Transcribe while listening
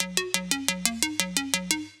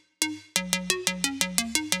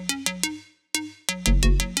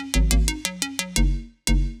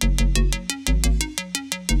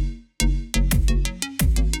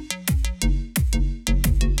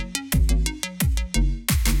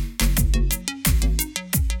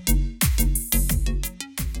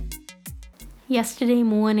Yesterday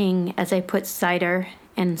morning, as I put cider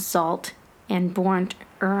and salt and burnt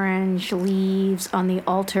orange leaves on the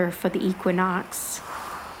altar for the equinox,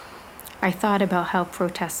 I thought about how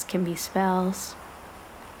protests can be spells.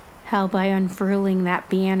 How by unfurling that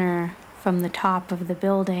banner from the top of the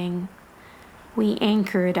building, we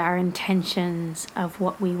anchored our intentions of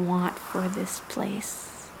what we want for this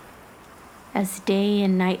place. As day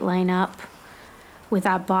and night line up, with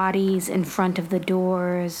our bodies in front of the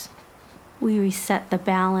doors, we reset the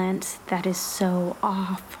balance that is so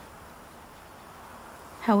off.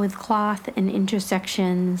 How with cloth and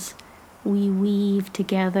intersections, we weave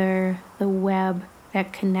together the web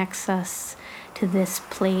that connects us to this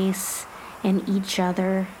place and each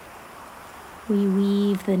other. We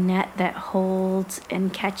weave the net that holds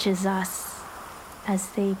and catches us as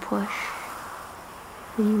they push.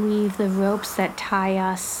 We weave the ropes that tie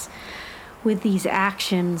us with these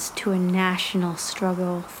actions to a national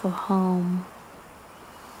struggle for home.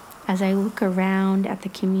 As I look around at the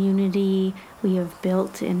community we have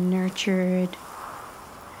built and nurtured,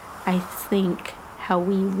 I think how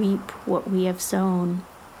we reap what we have sown,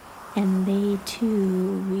 and they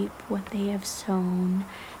too reap what they have sown,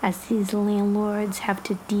 as these landlords have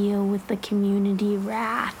to deal with the community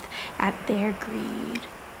wrath at their greed.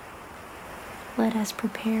 Let us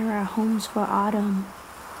prepare our homes for autumn.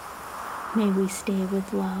 May we stay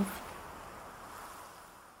with love.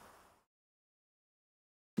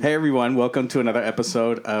 Hey everyone, welcome to another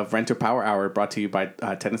episode of Renter Power Hour brought to you by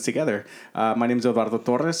Tenants Together. My name is Eduardo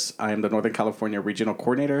Torres. I am the Northern California Regional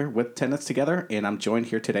Coordinator with Tenants Together, and I'm joined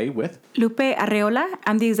here today with Lupe Arreola.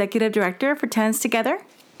 I'm the Executive Director for Tenants Together.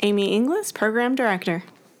 Amy Inglis, Program Director.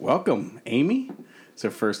 Welcome, Amy. It's her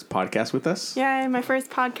first podcast with us. Yay, my first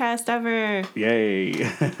podcast ever. Yay.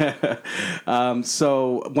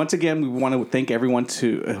 So once again, we want to thank everyone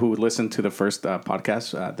who listened to the first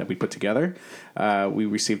podcast that we put together. We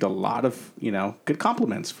received a lot of, good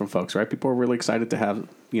compliments from folks, right? People are really excited to have,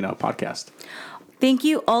 a podcast. Thank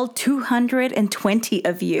you, all 220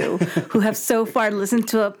 of you who have so far listened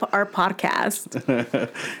to our podcast.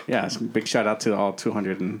 Yeah, big shout out to all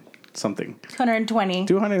 200 and something. 220.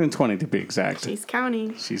 220 to be exact. She's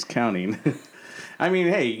counting. I mean,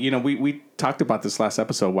 hey, we talked about this last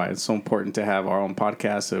episode, why it's so important to have our own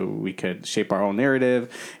podcast so we could shape our own narrative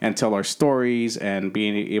and tell our stories and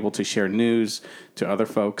being able to share news to other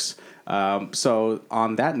folks. So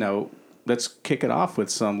on that note, let's kick it off with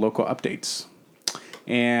some local updates.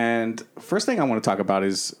 And first thing I want to talk about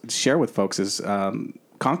is share with folks is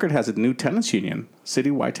Concord has a new tenants union,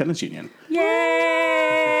 citywide tenants union. Yay!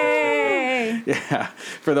 Yeah,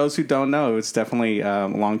 for those who don't know, it's definitely a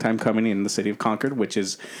long time coming in the city of Concord, which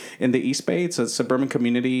is in the East Bay. It's a suburban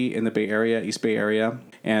community in the Bay Area, East Bay area.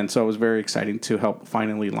 And so it was very exciting to help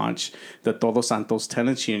finally launch the Todos Santos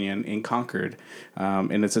Tenants Union in Concord.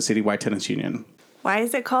 And it's a citywide tenants union. Why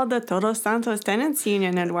is it called the Todos Santos Tenants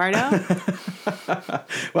Union, Eduardo?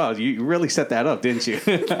 Well, you really set that up, didn't you?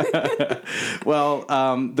 Well,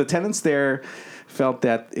 the tenants there felt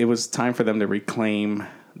that it was time for them to reclaim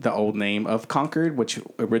the old name of Concord, which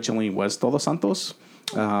originally was Todos Santos.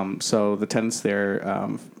 So the tenants there,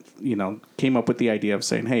 came up with the idea of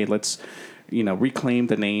saying, hey, let's, reclaim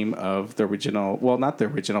the name of the original, well, not the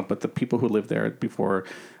original, but the people who lived there before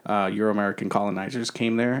Euro-American colonizers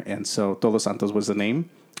came there. And so Todos Santos was the name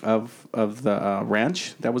of the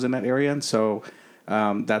ranch that was in that area. And so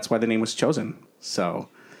that's why the name was chosen. So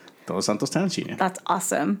Todos Santos Tenants Union. That's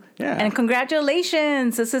awesome. Yeah. And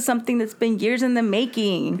congratulations. This is something that's been years in the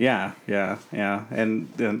making. Yeah.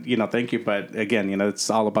 And thank you. But again, it's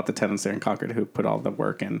all about the tenants there in Concord who put all the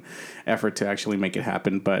work and effort to actually make it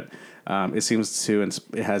happen. But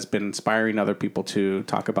it has been inspiring other people to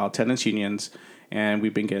talk about tenants unions. And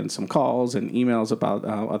we've been getting some calls and emails about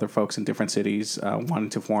other folks in different cities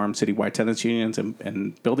wanting to form citywide tenants unions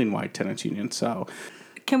and building-wide tenants unions. So,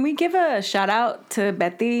 can we give a shout out to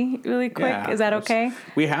Betty really quick? Yeah, is that okay?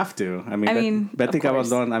 We have to. Betty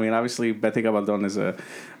Gabaldon. Obviously, Betty Gabaldon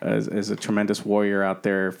is a tremendous warrior out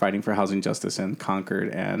there fighting for housing justice in Concord,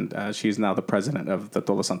 and she's now the president of the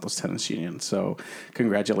Todos Santos Tenants Union. So,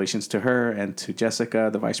 congratulations to her and to Jessica,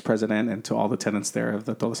 the vice president, and to all the tenants there of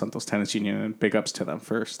the Todos Santos Tenants Union, and big ups to them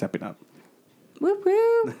for stepping up. Whoop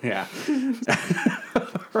whoop. Yeah.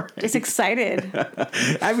 Right. Just excited.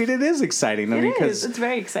 It is exciting. It's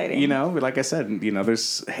very exciting. Like I said,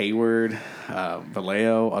 there's Hayward,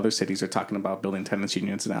 Vallejo, other cities are talking about building tenants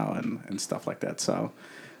unions now and stuff like that. So,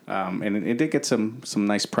 and it did get some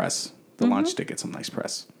nice press. The launch did get some nice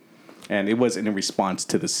press. And it was in response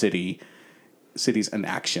to the city's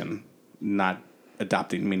inaction, not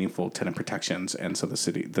adopting meaningful tenant protections. And so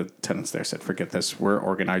the tenants there said, forget this. We're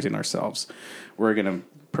organizing ourselves. We're going to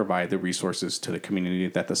provide the resources to the community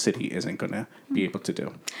that the city isn't going to be able to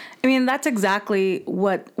do. I mean, that's exactly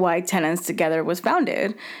why Tenants Together was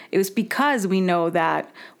founded. It was because we know that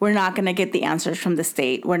we're not going to get the answers from the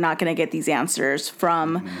state. We're not going to get these answers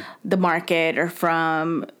from the market or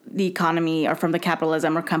from the economy or from the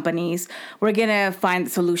capitalism or companies. We're going to find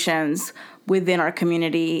the solutions within our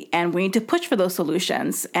community, and we need to push for those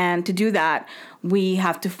solutions. And to do that, we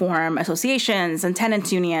have to form associations and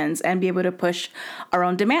tenants unions and be able to push our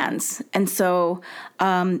own demands. And so,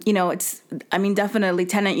 definitely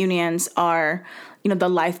tenant unions are, the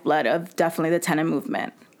lifeblood of definitely the tenant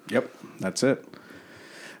movement. Yep, that's it.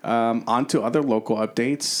 On to other local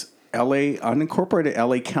updates. Unincorporated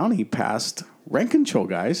LA County passed rent control,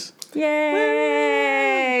 guys.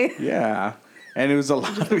 Yay! Yeah. And it was a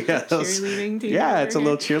lot of cheerleading team. Yeah, it's a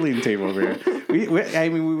little cheerleading team over here.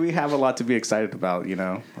 We have a lot to be excited about,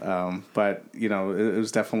 but it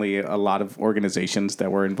was definitely a lot of organizations that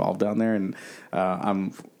were involved down there. And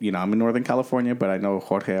I'm in Northern California, but I know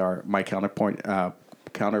Jorge, my counterpart,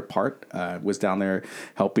 was down there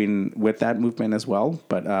helping with that movement as well.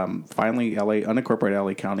 But finally, unincorporated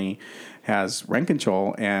LA County has rent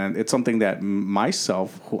control, and it's something that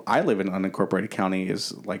myself, who I live in unincorporated county,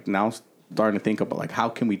 is like now starting to think about, like, how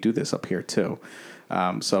can we do this up here too?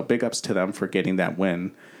 So big ups to them for getting that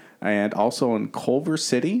win. And also in Culver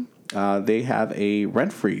City, they have a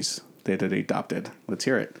rent freeze that they adopted. Let's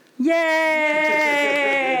hear it. Yay!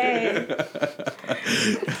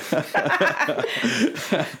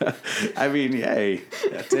 I mean, yay.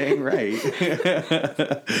 That's dang right.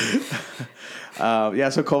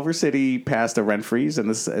 So Culver City passed a rent freeze, and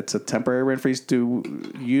it's a temporary rent freeze.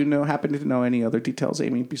 Do you happen to know any other details,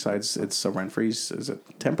 Amy, besides it's a rent freeze? Is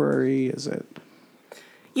it temporary? Is it...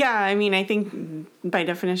 Yeah, I mean, I think by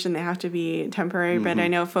definition they have to be temporary, but I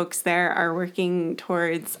know folks there are working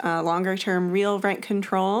towards longer-term real rent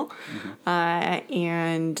control,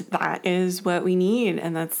 and that is what we need,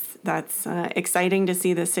 and that's exciting to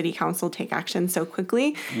see the city council take action so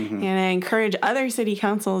quickly, and I encourage other city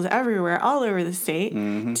councils everywhere, all over the state,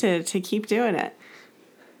 to keep doing it.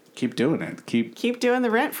 Keep doing it. Keep doing the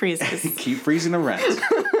rent freezes. Keep freezing the rent,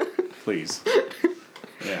 please.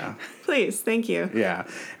 Yeah. Please, thank you. Yeah.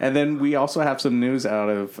 And then we also have some news out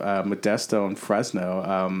of Modesto and Fresno.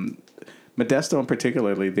 Modesto, in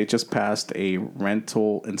particularly, they just passed a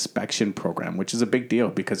rental inspection program, which is a big deal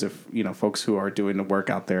because if, folks who are doing the work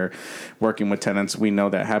out there working with tenants, we know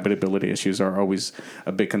that habitability issues are always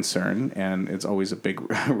a big concern, and it's always a big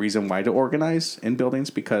reason why to organize in buildings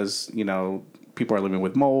because, people are living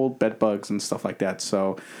with mold, bed bugs, and stuff like that.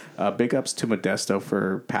 So big ups to Modesto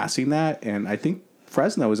for passing that, and I think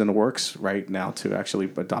Fresno is in the works right now to actually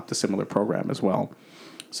adopt a similar program as well.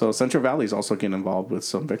 So Central Valley is also getting involved with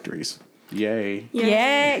some victories. Yay.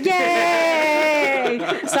 Yay.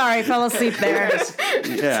 Yay. Sorry, fell asleep there.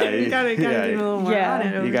 Yeah. You gotta be a little more on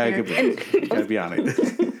it over you gotta be on it.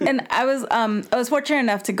 And I was fortunate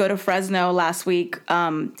enough to go to Fresno last week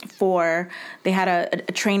they had a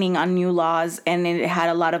training on new laws, and it had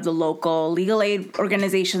a lot of the local legal aid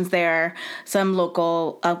organizations there, some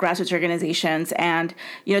local grassroots organizations, and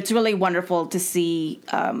it's really wonderful to see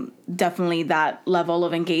definitely that level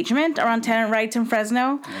of engagement around tenant rights in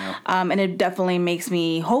Fresno, and it definitely makes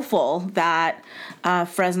me hopeful that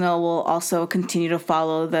Fresno will also continue to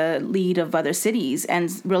follow the lead of other cities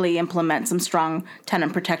and really implement some strong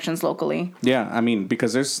tenant protections locally. Yeah, I mean,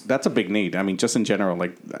 because that's a big need. I mean, just in general,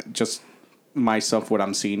 like just myself, what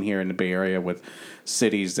I'm seeing here in the Bay Area with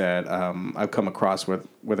cities that I've come across where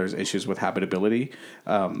there's issues with habitability,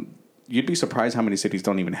 you'd be surprised how many cities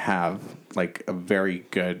don't even have like a very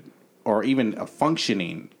good or even a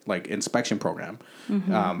functioning like inspection program.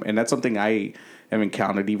 And that's something I have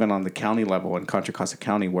encountered even on the county level in Contra Costa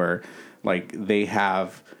County, where like they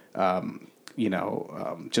have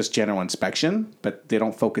just general inspection, but they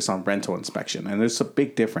don't focus on rental inspection. And there's a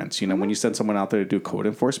big difference. When you send someone out there to do code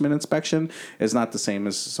enforcement inspection, it's not the same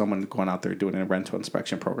as someone going out there doing a rental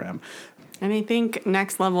inspection program. And I think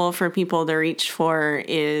next level for people to reach for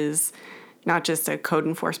is not just a code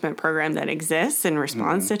enforcement program that exists in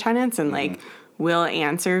response to tenants and will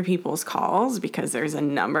answer people's calls, because there's a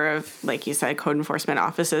number of, like you said, code enforcement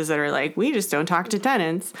offices that are like, we just don't talk to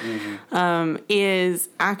tenants, is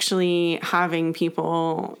actually having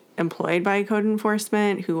people employed by code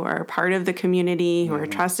enforcement who are part of the community, who are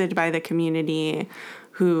trusted by the community,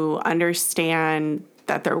 who understand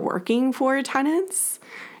that they're working for tenants.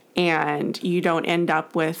 And you don't end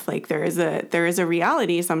up with, there is a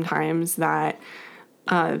reality sometimes that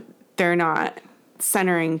they're not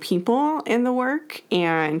centering people in the work,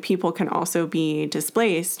 and people can also be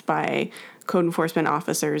displaced by code enforcement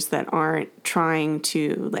officers that aren't trying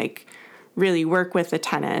to like really work with the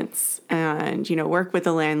tenants and, you know, work with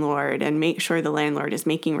the landlord and make sure the landlord is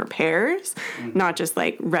making repairs, not just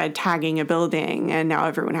like red tagging a building and now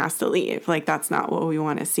everyone has to leave. Like, that's not what we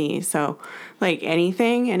want to see. So like any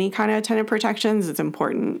kind of tenant protections, it's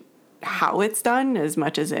important how it's done as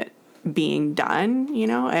much as it being done, you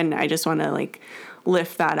know? And I just want to like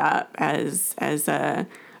lift that up as a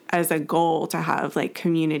goal to have like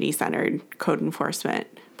community-centered code enforcement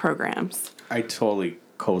programs. I totally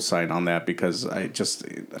co-sign on that because I just,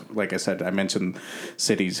 like I said, I mentioned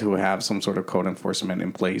cities who have some sort of code enforcement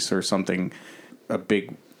in place or something. A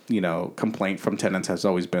big, you know, complaint from tenants has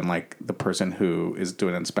always been like the person who is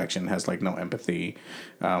doing inspection has like no empathy,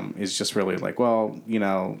 is just really like, well, you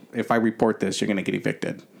know, if I report this, you're going to get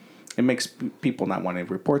evicted. It makes people not want to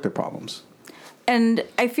report their problems. And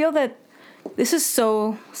I feel that this is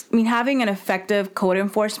having an effective code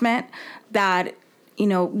enforcement that, you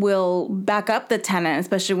know, will back up the tenant,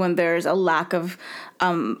 especially when there's a lack of,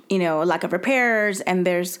 a lack of repairs. And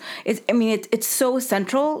it's so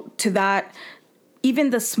central to that, even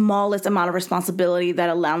the smallest amount of responsibility that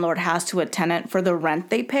a landlord has to a tenant for the rent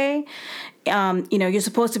they pay. You're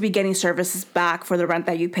supposed to be getting services back for the rent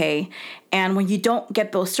that you pay. And when you don't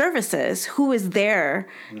get those services, who is there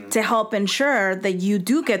to help ensure that you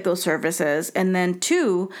do get those services? And then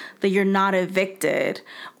two, that you're not evicted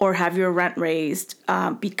or have your rent raised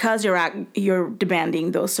because you're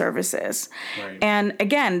demanding those services. Right. And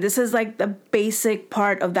again, this is like the basic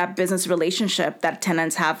part of that business relationship that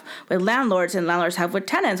tenants have with landlords and landlords have with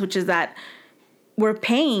tenants, which is that we're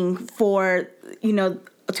paying for,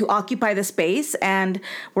 to occupy the space, and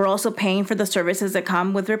we're also paying for the services that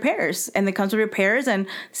come with repairs, and it comes with repairs and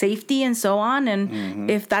safety and so on. And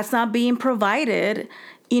if that's not being provided,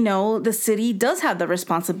 the city does have the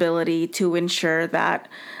responsibility to ensure that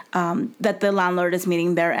that the landlord is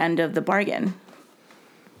meeting their end of the bargain.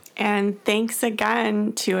 And thanks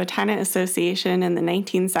again to a tenant association in the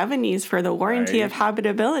 1970s for the warranty of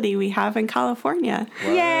habitability we have in California.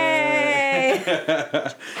 Right. Yay!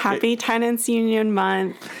 Happy Tenants Union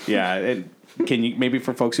Month. Yeah. And can you, maybe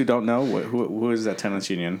for folks who don't know, who is that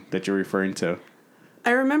tenants union that you're referring to? I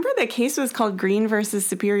remember the case was called Green versus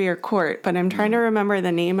Superior Court, but I'm trying to remember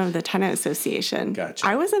the name of the tenant association. Gotcha.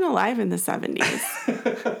 I wasn't alive in the 70s.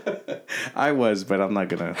 I was, but I'm not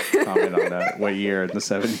going to comment on that. What year in the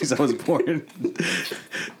 70s I was born.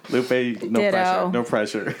 Lupe, no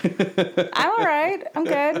pressure. I'm all right. I'm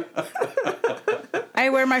good. I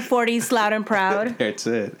wear my 40s loud and proud. That's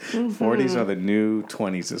it. 40s are the new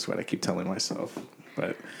 20s is what I keep telling myself.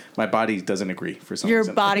 But my body doesn't agree for some reason.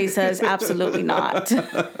 Your body says absolutely not.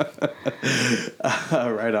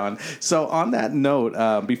 Right on. So on that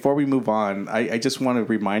note, before we move on, I just want to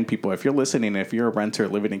remind people, if you're listening, if you're a renter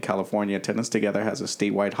living in California, Tenants Together has a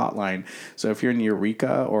statewide hotline. So if you're in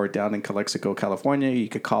Eureka or down in Calexico, California, you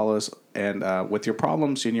could call us and with your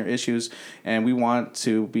problems and your issues, and we want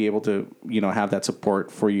to be able to, have that support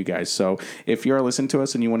for you guys. So if you're listening to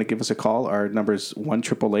us and you want to give us a call, our number is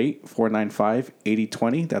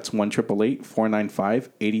 1-888-495-8020. That's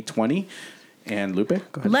 1-888-495-8020. And Lupe,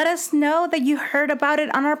 go ahead. Let us know that you heard about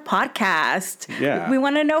it on our podcast. Yeah, we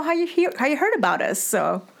want to know how you heard about us.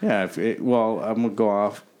 So yeah, I'm gonna go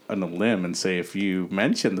off on a limb and say if you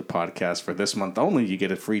mention the podcast for this month only, you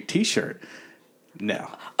get a free T-shirt.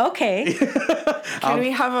 No. Okay. Can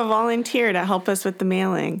we have a volunteer to help us with the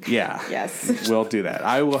mailing? Yeah. Yes. We'll do that.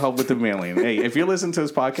 I will help with the mailing. Hey, if you listen to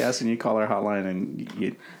this podcast and you call our hotline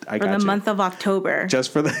and I got you. For the month of October.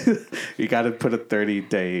 Just for you got to put a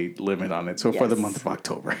 30-day limit on it. So for the month of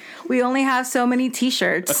October. We only have so many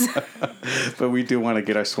T-shirts. But we do want to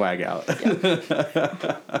get our swag out.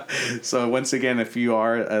 Yep. So once again, if you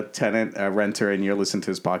are a tenant, a renter, and you're listening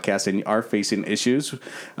to this podcast and you are facing issues,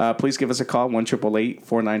 please give us a call,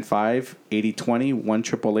 1-888-495-8020,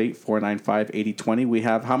 1-888-495-8020. We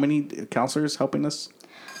have how many counselors helping us?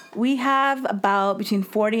 We have about between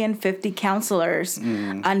 40 and 50 counselors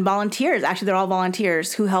and volunteers. Actually, they're all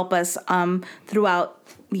volunteers who help us throughout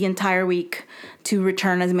the entire week to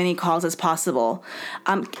return as many calls as possible.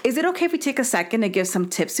 Is it okay if we take a second to give some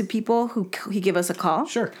tips to people who give us a call?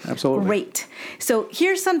 Sure, absolutely. Great. So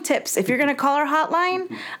here's some tips. If you're going to call our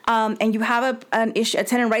hotline and you have a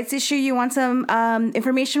tenant rights issue you want some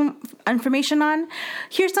information on,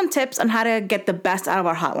 here's some tips on how to get the best out of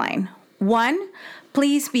our hotline. 1,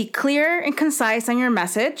 please be clear and concise on your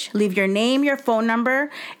message. Leave your name, your phone number,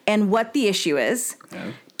 and what the issue is.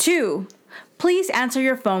 Yeah. 2, please answer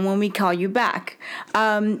your phone when we call you back.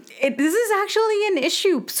 This is actually an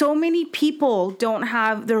issue. So many people don't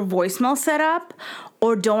have their voicemail set up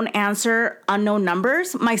or don't answer unknown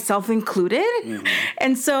numbers, myself included. Mm-hmm.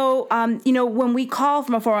 And so, when we call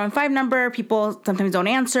from a 415 number, people sometimes don't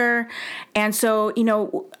answer. And so,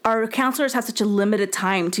 our counselors have such a limited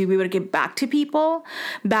time to be able to get back to people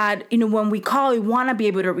that, when we call, we want to be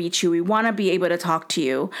able to reach you. We want to be able to talk to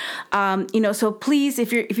you. So please,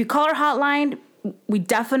 if you call our hotline, we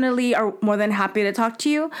definitely are more than happy to talk to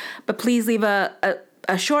you. But please leave a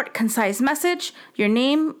short, concise message, your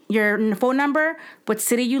name, your phone number, what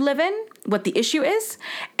city you live in, what the issue is,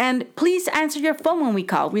 and please answer your phone when we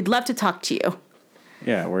call. We'd love to talk to you.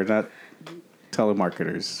 Yeah, we're not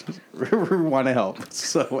telemarketers. We want to help,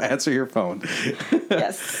 so answer your phone.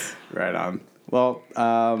 Yes. Right on. Well,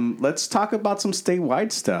 let's talk about some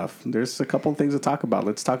statewide stuff. There's a couple of things to talk about.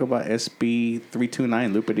 Let's talk about SB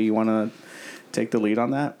 329. Lupa, do you want to take the lead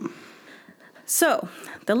on that? So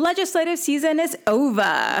the legislative season is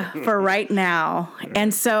over for right now.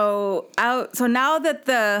 And so now that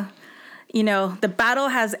the battle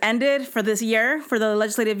has ended for this year, for the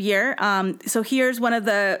legislative year, so here's one of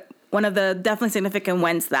the definitely significant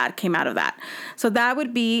wins that came out of that. So that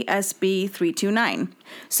would be SB 329.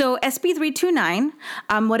 So SB 329,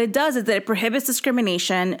 what it does is that it prohibits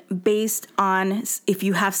discrimination based on if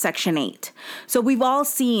you have Section 8. So we've all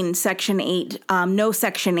seen Section 8, no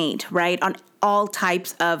Section 8, right, on all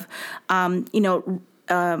types of,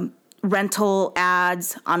 rental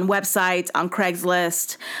ads on websites, on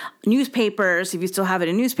Craigslist, newspapers, if you still have it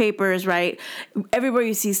in newspapers, right? Everywhere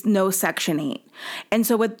you see no Section 8. And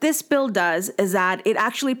so what this bill does is that it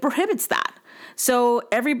actually prohibits that. So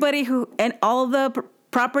everybody and all the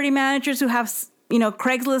property managers who have,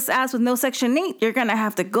 Craigslist ads with no Section 8, you're going to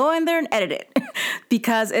have to go in there and edit it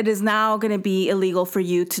because it is now going to be illegal for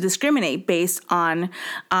you to discriminate based on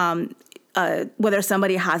whether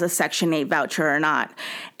somebody has a Section 8 voucher or not.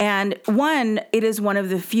 And it is one of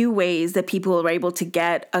the few ways that people are able to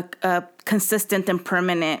get a consistent and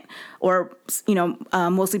permanent or,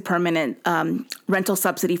 mostly permanent rental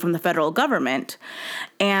subsidy from the federal government.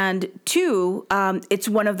 And two, it's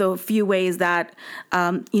one of the few ways that,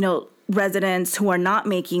 residents who are not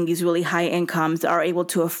making these really high incomes are able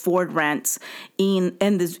to afford rents in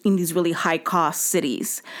these really high cost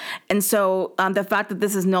cities. And so the fact that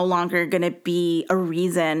this is no longer going to be a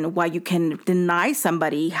reason why you can deny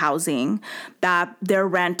somebody housing, that their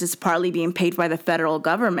rent is partly being paid by the federal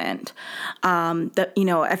government,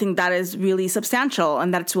 I think that is really substantial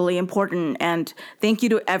and that's really important. And thank you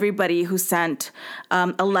to everybody who sent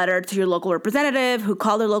a letter to your local representative, who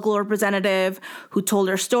called their local representative, who told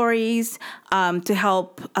their stories, to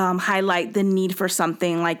help highlight the need for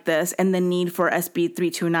something like this and the need for SB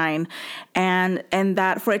 329 and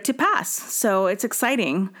that for it to pass. So it's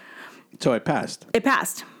exciting. So it passed? It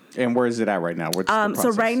passed. And where is it at right now? What's the process? So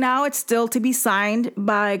right now it's still to be signed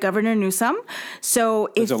by Governor Newsom. So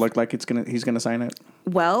does it look like he's going to sign it?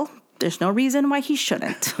 Well, there's no reason why he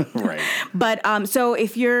shouldn't. Right. But so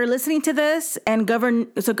if you're listening to this and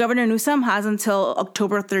Governor Newsom has until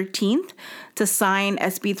October 13th to sign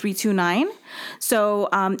SB 329. So,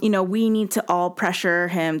 we need to all pressure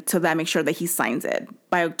him to make sure that he signs it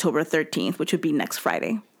by October 13th, which would be next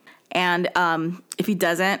Friday. And if he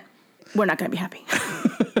doesn't, we're not going to be happy.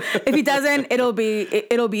 If he doesn't, it'll be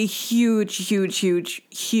a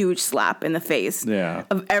huge slap in the face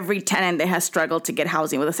of every tenant that has struggled to get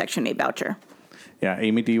housing with a Section 8 voucher. Yeah.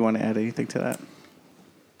 Amy, do you want to add anything to that?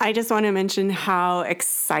 I just want to mention how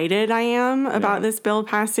excited I am about this bill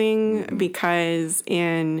passing because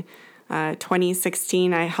in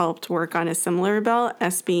 2016, I helped work on a similar bill,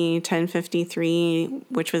 SB 1053,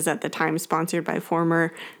 which was at the time sponsored by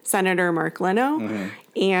former Senator Mark Leno. Mm-hmm.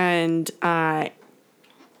 And I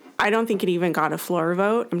don't think it even got a floor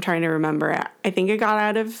vote. I'm trying to remember. I think it got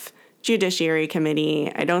out of Judiciary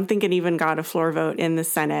Committee. I don't think it even got a floor vote in the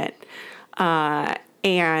Senate.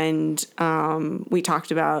 And we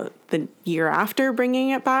talked about the year after bringing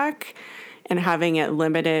it back and having it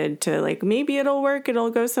limited to maybe it'll work, it'll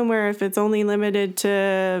go somewhere if it's only limited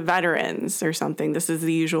to veterans or something. This is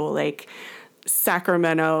the usual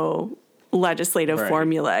Sacramento legislative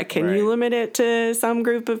formula. Can you limit it to some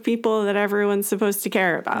group of people that everyone's supposed to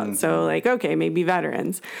care about? Mm-hmm. So okay, maybe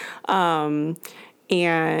veterans. And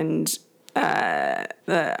our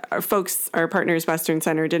partners, Western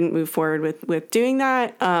Center, didn't move forward with doing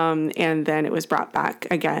that. And then it was brought back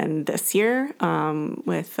again this year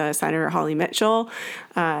with Senator Holly Mitchell.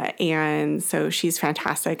 And so she's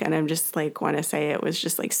fantastic. And I'm just like, want to say it was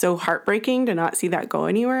just like so heartbreaking to not see that go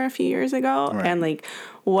anywhere a few years ago. Right. And like,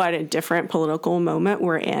 what a different political moment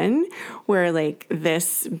we're in, where like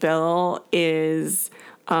this bill is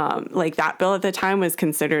like that bill at the time was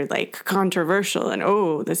considered like controversial and,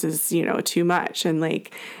 oh, this is, too much. And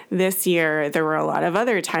like this year there were a lot of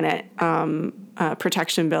other tenant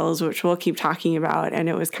protection bills, which we'll keep talking about. And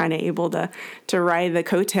it was kind of able to ride the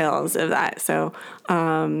coattails of that. So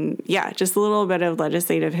just a little bit of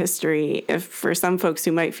legislative history. If for some folks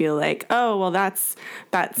who might feel like, oh, well, that's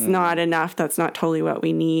not enough. That's not totally what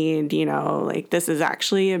we need. Like this is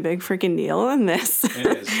actually a big freaking deal in this,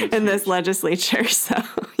 in this legislature. So,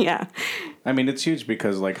 yeah. I mean, it's huge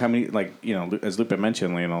because like how many, like, as Lupe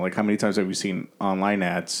mentioned, like how many times have we seen online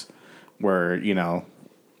ads where,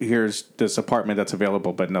 here's this apartment that's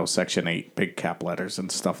available, but no Section 8 big cap letters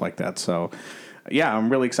and stuff like that. So, yeah, I'm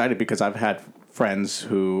really excited because I've had friends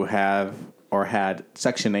who have or had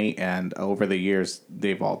Section 8, and over the years,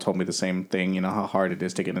 they've all told me the same thing, how hard it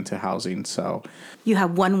is to get into housing. So You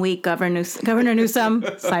have 1 week, Governor Newsom,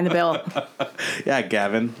 sign the bill. yeah,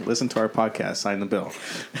 Gavin, listen to our podcast, sign the bill.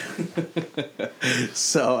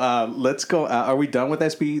 So let's go. Are we done with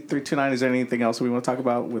SB 329? Is there anything else we want to talk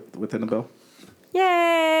about within the bill?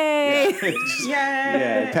 Yay! Yeah,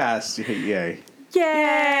 yeah, it passed. Yay.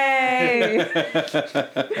 Yay!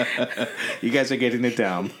 You guys are getting it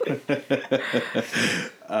down.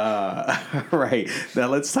 Right. Now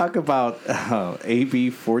let's talk about AB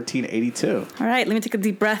 1482. All right, let me take a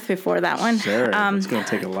deep breath before that one. Sure. It's going to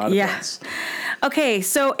take a lot of breaths. Okay,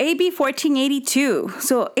 so AB 1482.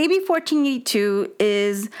 So AB 1482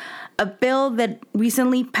 is a bill that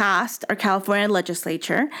recently passed our California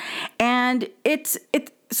legislature, and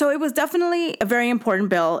so it was definitely a very important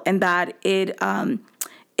bill in that it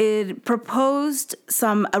proposed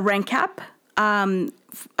a rent cap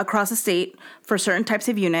across the state for certain types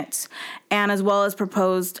of units, and as well as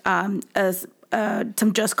proposed some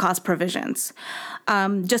just cause provisions.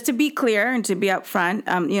 Just to be clear and to be upfront,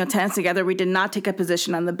 Tenants Together, we did not take a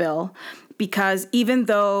position on the bill because even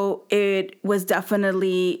though it was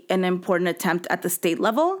definitely an important attempt at the state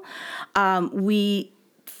level, we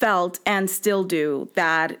felt and still do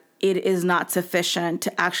that it is not sufficient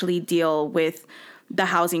to actually deal with the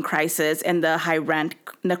housing crisis and the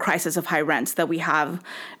crisis of high rents that we have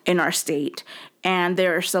in our state. And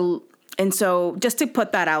so just to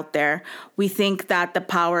put that out there, we think that the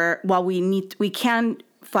power, while we can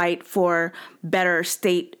fight for better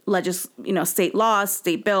state laws,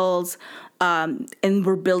 state bills, and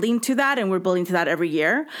we're building to that, every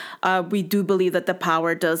year. We do believe that the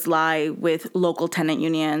power does lie with local tenant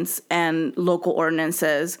unions and local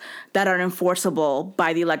ordinances that are enforceable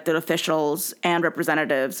by the elected officials and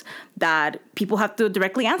representatives that people have to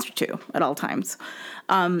directly answer to at all times.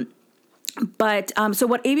 So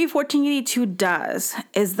what AB 1482 does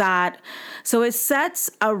is that, so it sets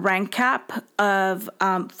a rent cap of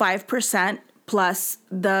 5% plus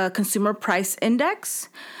the consumer price index,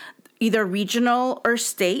 either regional or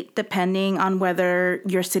state, depending on whether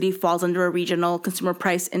your city falls under a regional consumer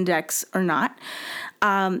price index or not.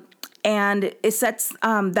 And it sets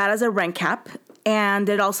that as a rent cap. And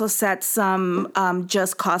it also sets some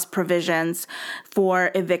just cause provisions for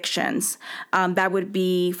evictions. That would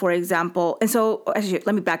be, for example, and so actually,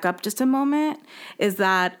 let me back up just a moment, is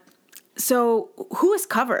that, so who is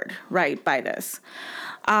covered, right, by this?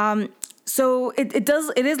 So it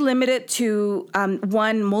is limited to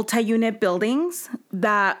multi-unit buildings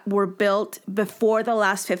that were built before the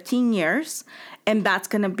last 15 years, and that's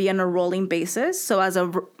going to be on a rolling basis. So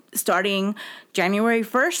starting January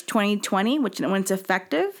 1st, 2020, when it's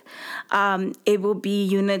effective, it will be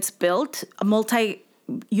units built,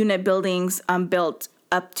 multi-unit buildings built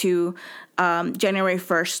up to January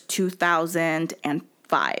 1st,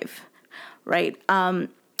 2005, right? And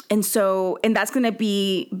that's going to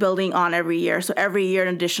be building on every year. So every year,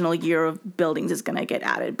 an additional year of buildings is going to get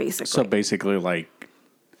added, basically. So basically, like,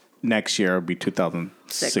 next year will be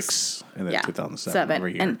 2006 and then 2007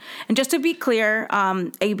 every year. And just to be clear,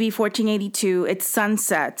 AB 1482, it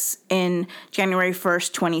sunsets in January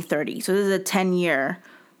 1st, 2030. So this is a 10-year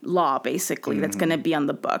law, basically, that's going to be on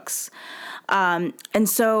the books.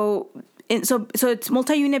 So it's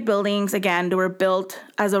multi-unit buildings, again, that were built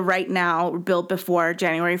as of right now, were built before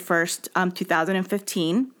January 1st,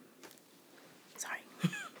 2015. Sorry.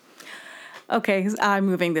 Okay, I'm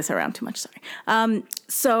moving this around too much, sorry.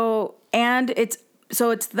 And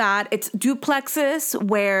So it's duplexes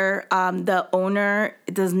where the owner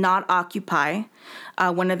does not occupy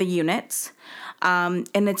one of the units. And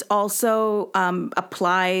it's also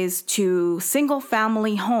applies to single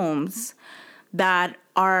family homes that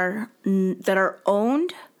are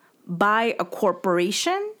owned by a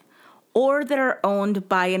corporation or that are owned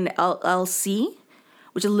by an LLC,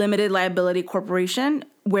 which is a limited liability corporation,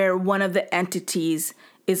 where one of the entities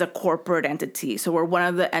is a corporate entity. So where one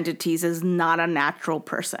of the entities is not a natural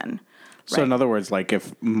person. So in other words, like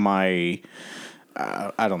if my,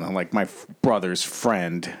 I don't know, like my brother's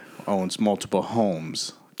friend owns multiple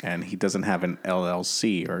homes and he doesn't have an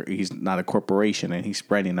LLC or he's not a corporation and he's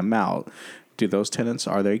spreading them out, do those tenants,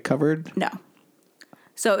 are they covered? No.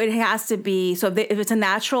 So it has to be, if it's a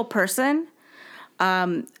natural person,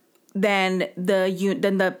 then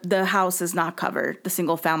the house is not covered. The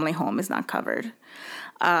single family home is not covered,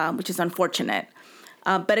 which is unfortunate.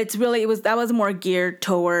 But that was more geared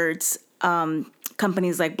towards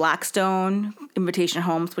companies like Blackstone, Invitation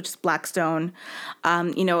Homes, which is Blackstone.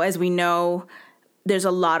 As we know, there's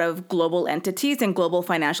a lot of global entities and global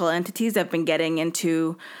financial entities that have been getting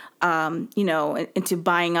into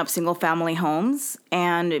buying up single family homes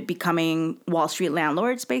and becoming Wall Street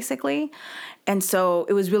landlords, basically. And so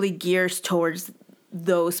it was really geared towards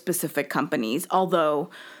those specific companies,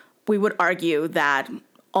 although we would argue that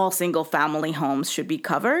all single family homes should be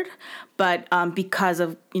covered. But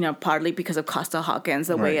partly because of Costa-Hawkins,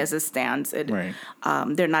 the way as it stands, they're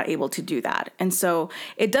not able to do that. And so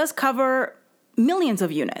it does cover millions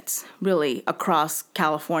of units, really, across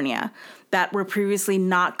California that were previously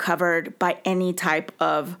not covered by any type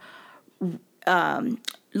of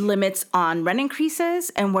limits on rent increases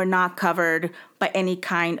and were not covered by any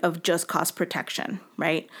kind of just cause protection,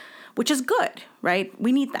 right? Which is good, right?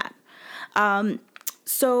 We need that.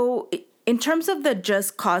 So in terms of the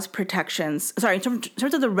just cause protections, in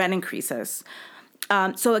terms of the rent increases,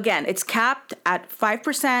 so again, it's capped at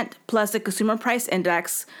 5% plus the consumer price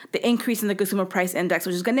index, the increase in the consumer price index,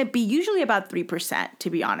 which is going to be usually about 3%, to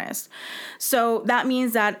be honest. So that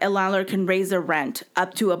means that a landlord can raise their rent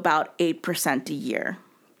up to about 8% a year,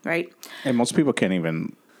 right? And most people can't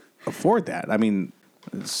even afford that. I mean,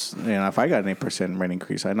 if I got an 8% rent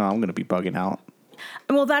increase, I know I'm going to be bugging out.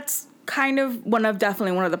 Well, that's kind of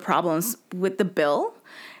definitely one of the problems with the bill,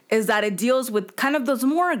 is that it deals with kind of those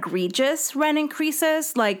more egregious rent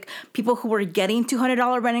increases, like people who were getting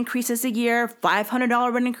 $200 rent increases a year,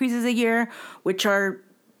 $500 rent increases a year, which are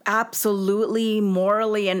absolutely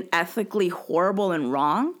morally and ethically horrible and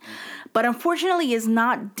wrong. But unfortunately is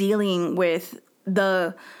not dealing with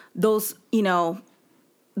those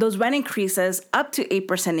rent increases up to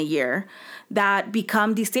 8% a year that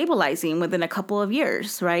become destabilizing within a couple of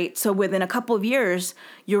years, right? So within a couple of years,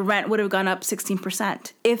 your rent would have gone up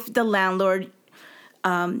 16% if the landlord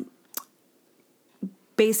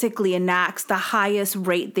basically enacts the highest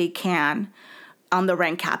rate they can on the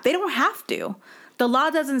rent cap. They don't have to. The law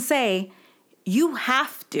doesn't say you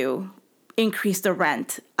have to increase the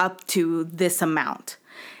rent up to this amount.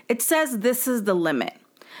 It says this is the limit.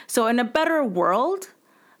 So in a better world,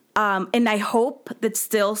 and I hope that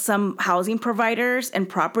still some housing providers and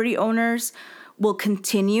property owners will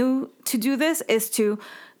continue to do this, is to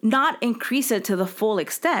not increase it to the full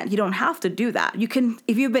extent. You don't have to do that. You can,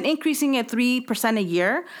 if you've been increasing it 3% a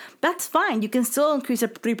year, that's fine. You can still increase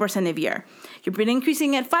it 3% a year. You've been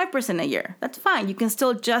increasing it 5% a year. That's fine. You can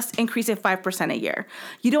still just increase it 5% a year.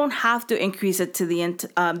 You don't have to increase it to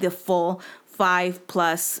the full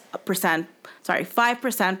 5%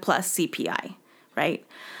 plus CPI, right?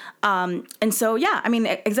 And so, yeah, I mean,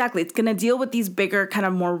 exactly. It's going to deal with these bigger kind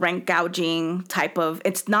of more rent gouging type of,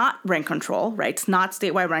 it's not rent control, right? It's not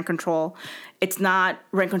statewide rent control. It's not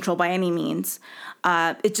rent control by any means.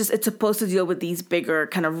 It's supposed to deal with these bigger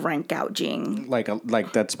kind of rent gouging.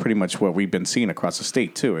 Like that's pretty much what we've been seeing across the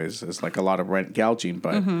state too, is like a lot of rent gouging,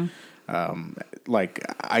 but like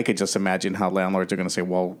I could just imagine how landlords are going to say,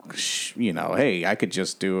 well, hey, I could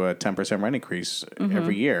just do a 10% rent increase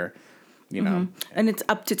every year. And it's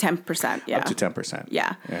up to 10%. Yeah. Up to 10%.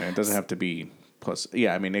 Yeah. It doesn't have to be plus.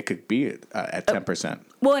 Yeah. I mean, it could be at 10%.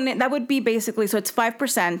 Well, and that would be basically, so it's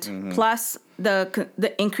 5% plus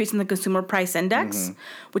the increase in the consumer price index,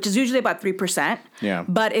 which is usually about 3%. Yeah.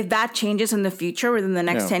 But if that changes in the future within the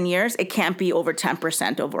next 10 years, it can't be over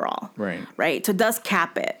 10% overall. Right. Right. So it does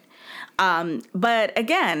cap it. But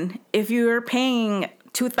again, if you're paying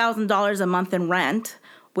 $2,000 a month in rent,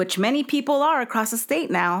 which many people are across the state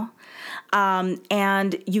now,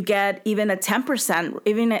 and you get even a 10%,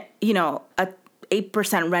 even a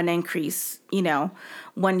 8% rent increase,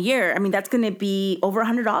 1 year. I mean, that's going to be over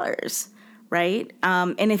 $100, right?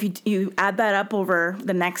 And if you add that up over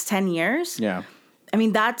the next 10 years, Yeah. I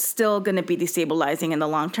mean, that's still going to be destabilizing in the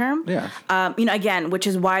long term. Yeah. Again, which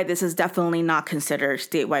is why this is definitely not considered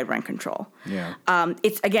statewide rent control. Yeah.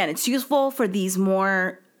 It's useful for these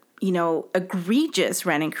more, egregious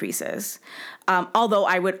rent increases. Although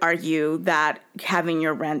I would argue that having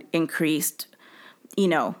your rent increased,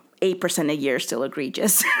 8% a year is still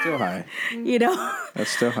egregious. Still high.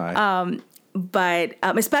 That's still high. But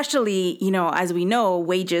especially, as we know,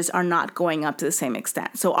 wages are not going up to the same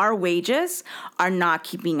extent. So our wages are not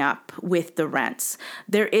keeping up with the rents.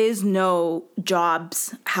 There is no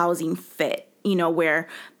jobs housing fit, where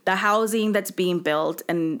the housing that's being built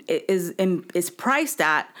and is priced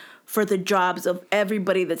at for the jobs of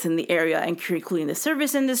everybody that's in the area, including the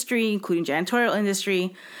service industry, including janitorial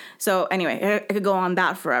industry. So anyway, I could go on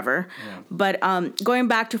that forever. Yeah. But going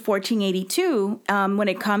back to 1482, when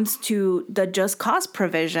it comes to the just cause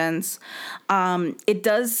provisions, it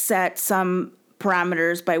does set some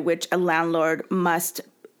parameters by which a landlord must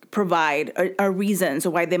provide or reasons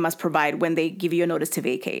why they must provide when they give you a notice to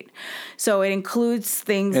vacate. So it includes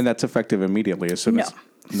things. And that's effective immediately as soon as.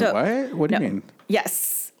 So, what? What do you mean?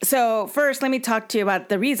 Yes. So first, let me talk to you about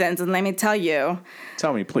the reasons, and let me tell you.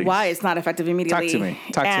 Tell me, please. Why it's not effective immediately.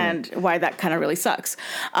 Talk and to me. Why that kind of really sucks.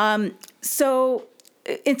 So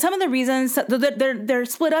in some of the reasons, they're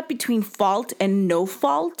split up between fault and no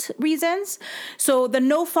fault reasons. So the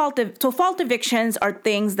fault evictions are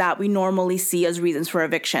things that we normally see as reasons for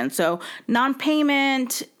eviction. So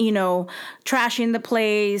non-payment, trashing the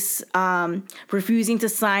place, refusing to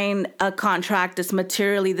sign a contract that's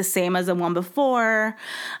materially the same as the one before,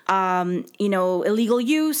 illegal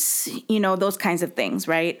use, those kinds of things,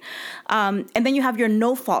 right? And then you have your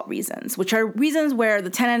no fault reasons, which are reasons where the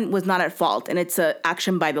tenant was not at fault and it's a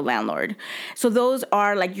action by the landlord. So those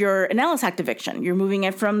are like an Ellis Act eviction. You're moving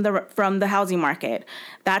it from the housing market.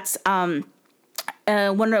 That's one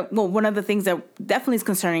of the things that definitely is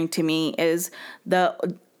concerning to me is the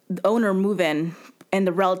owner move-in and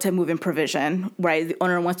the relative move-in provision, right? The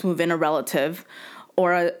owner wants to move in a relative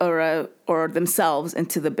or themselves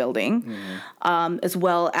into the building, as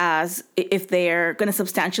well as if they're going to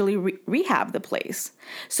substantially rehab the place.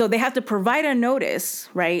 So they have to provide a notice,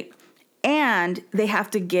 right? And they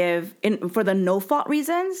have to give, for the no-fault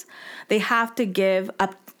reasons, they have to give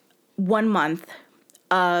up 1 month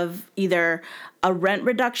of either a rent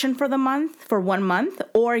reduction for 1 month,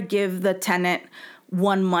 or give the tenant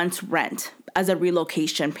 1 month's rent as a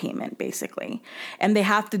relocation payment, basically. And they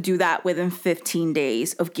have to do that within 15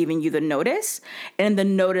 days of giving you the notice. And the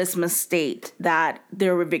notice must state that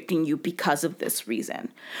they're evicting you because of this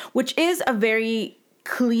reason, which is a very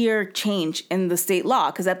clear change in the state law,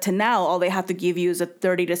 because up to now, all they have to give you is a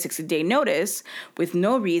 30 to 60 day notice with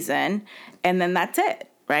no reason, and then that's it,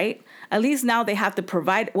 right? At least now they have to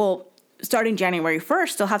provide, starting January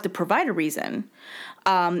 1st, they'll have to provide a reason,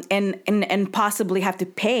 and possibly have to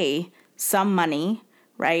pay some money,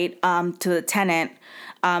 right, to the tenant,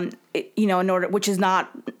 in order, which is not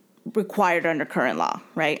required under current law,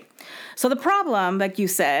 right? So the problem, like you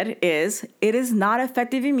said, is it is not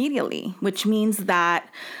effective immediately, which means that,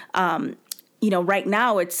 right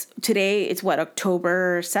now today it's what,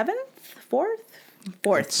 October 7th, 4th,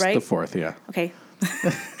 It's right? the 4th, yeah. Okay.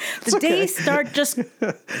 The days start just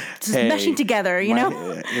meshing together, I'm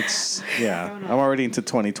already into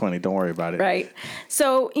 2020. Don't worry about it. Right.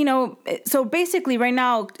 So, so basically right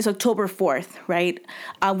now it's October 4th, right?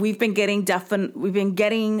 We've been getting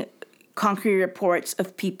concrete reports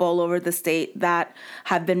of people all over the state that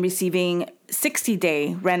have been receiving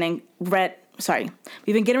 60-day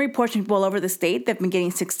We've been getting reports from people all over the state that have been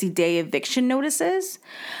getting 60-day eviction notices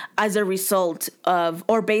as a result of,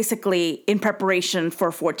 or basically in preparation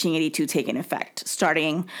for 1482 taking effect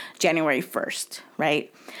starting January 1st,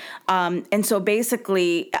 right? And so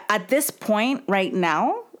basically at this point right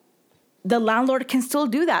now, the landlord can still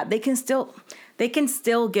do that. They can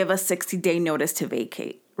still give a 60-day notice to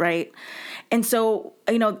vacate, right? And so,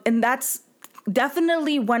 and that's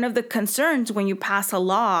definitely one of the concerns when you pass a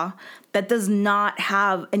law that does not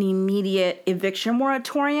have an immediate eviction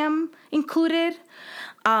moratorium included,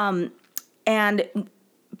 and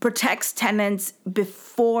protects tenants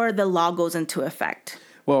before the law goes into effect.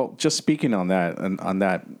 Well, just speaking on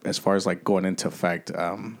that, as far as like going into effect,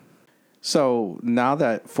 so now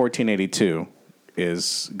that 1482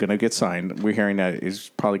 is going to get signed, we're hearing that is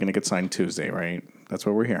probably going to get signed Tuesday, right? That's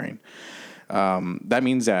what we're hearing. That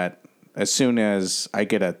means that as soon as I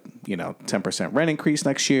get a 10% rent increase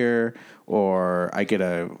next year, or I get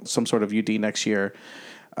some sort of UD next year,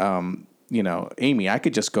 Amy, I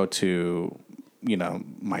could just go to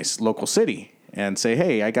my local city and say,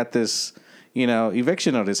 hey, I got this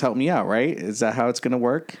eviction notice, help me out, right? Is that how it's going to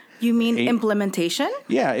work? You mean implementation?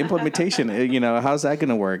 Yeah, implementation. How's that going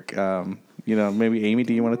to work? Maybe Amy,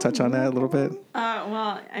 do you want to touch on that a little bit?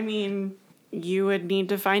 Well, I mean, you would need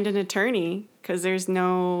to find an attorney because there's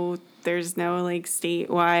no like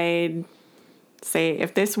statewide. Say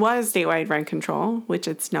if this was statewide rent control, which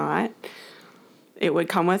it's not, it would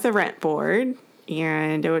come with a rent board,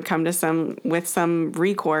 and it would come to some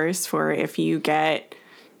recourse for if you get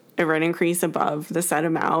a rent increase above the set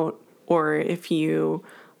amount, or if you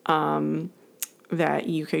that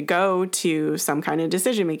you could go to some kind of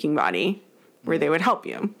decision-making body where they would help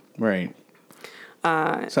you. Right.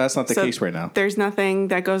 So that's not the case right now. There's nothing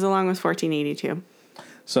that goes along with 1482.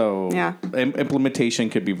 So yeah. Implementation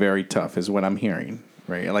could be very tough is what I'm hearing,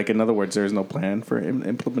 right? Like, in other words, there's no plan for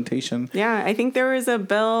implementation. Yeah, I think there was a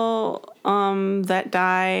bill that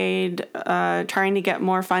died trying to get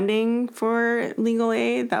more funding for legal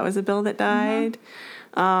aid. That was a bill that died.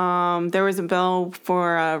 Mm-hmm. There was a bill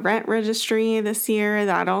for a rent registry this year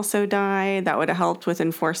that also died. That would have helped with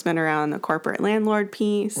enforcement around the corporate landlord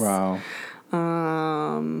piece. Wow.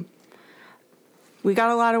 We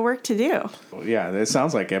got a lot of work to do. Yeah, it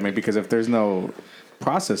sounds like it. I mean, because if there's no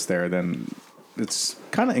process there, then it's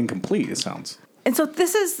kind of incomplete, it sounds. And so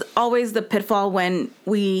this is always the pitfall when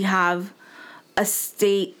we have a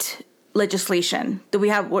state legislation that we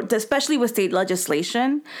have, especially with state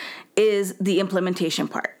legislation, is the implementation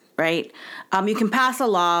part, right? You can pass a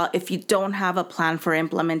law if you don't have a plan for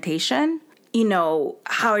implementation.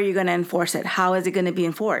 How are you going to enforce it? How is it going to be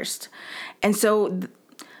enforced? And so,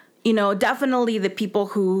 definitely the people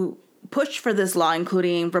who pushed for this law,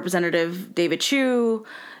 including Representative David Chu,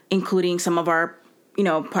 including some of our,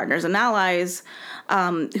 partners and allies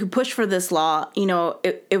who pushed for this law,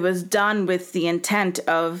 it was done with the intent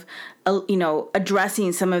of,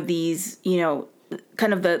 addressing some of these,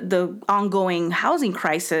 kind of the ongoing housing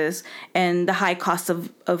crisis and the high cost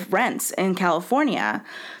of rents in California.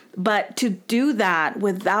 But to do that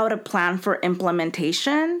without a plan for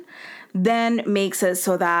implementation then makes it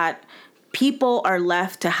so that people are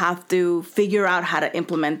left to have to figure out how to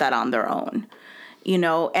implement that on their own,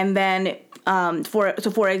 and then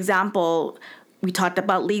for example, we talked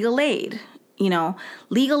about legal aid.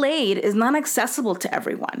 Legal aid is not accessible to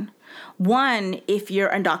everyone. One, if you're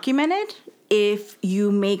undocumented, if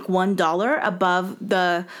you make $1 above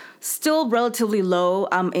the still relatively low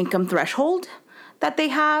income threshold that they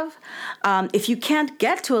have, if you can't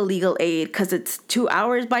get to a legal aid because it's 2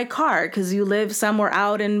 hours by car because you live somewhere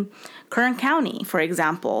out in Kern County, for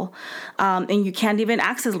example, and you can't even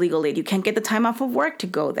access legal aid, you can't get the time off of work to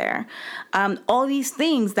go there. All these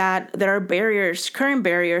things that are barriers, current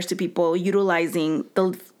barriers to people utilizing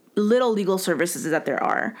the little legal services that there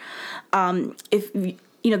are. Then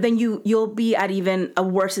you'll be at even a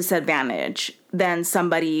worse disadvantage than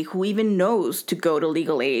somebody who even knows to go to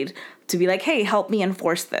legal aid to be like, hey, help me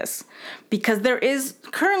enforce this. Because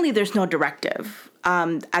currently there's no directive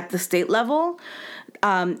at the state level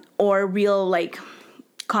or real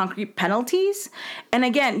concrete penalties. And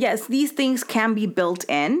again, yes, these things can be built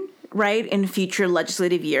in, right, in future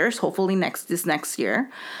legislative years, hopefully this next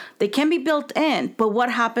year. They can be built in, but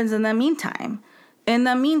what happens in the meantime? In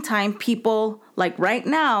the meantime, people, like right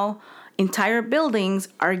now, entire buildings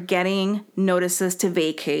are getting notices to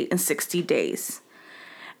vacate in 60 days.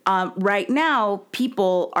 Right now,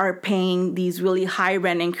 people are paying these really high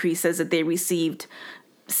rent increases that they received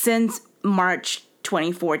since March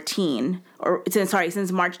 2014,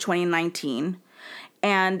 since March 2019.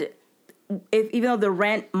 And even though the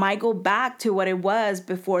rent might go back to what it was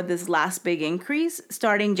before this last big increase,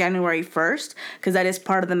 starting January 1st, because that is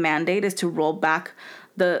part of the mandate, is to roll back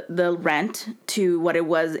the rent to what it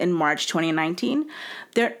was in March 2019,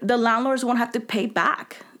 the landlords won't have to pay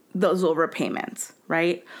back those overpayments,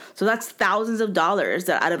 right? So that's thousands of dollars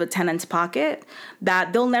that out of a tenant's pocket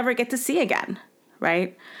that they'll never get to see again,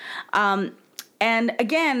 right? And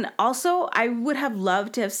again, also, I would have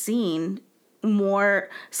loved to have seen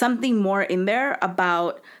something more in there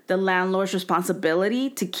about the landlord's responsibility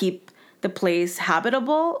to keep the place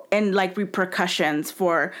habitable and repercussions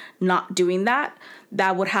for not doing that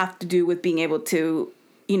would have to do with being able to,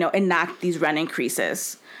 enact these rent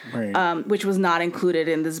increases, right. Which was not included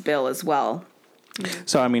in this bill as well.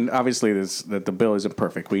 So, I mean, obviously that the bill isn't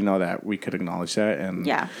perfect. We know that. We could acknowledge that. And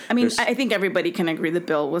yeah. I mean, I think everybody can agree the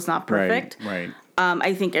bill was not perfect. Right.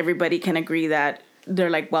 I think everybody can agree that they're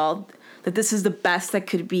that this is the best that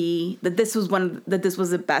could be, that this was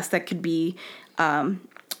the best that could be,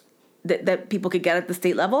 that people could get at the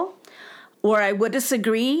state level. Where I would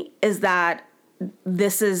disagree is that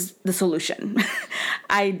this is the solution.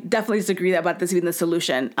 I definitely disagree about this being the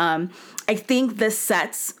solution. I think this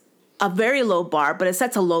sets a very low bar, but it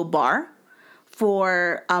sets a low bar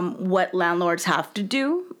for what landlords have to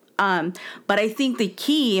do. But I think the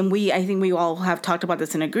key, and I think we all have talked about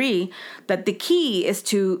this and agree, that the key is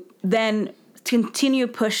to then continue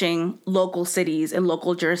pushing local cities and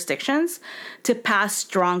local jurisdictions to pass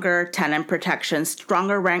stronger tenant protections,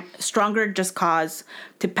 stronger just cause,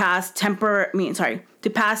 to pass to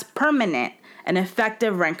pass permanent and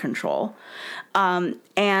effective rent control.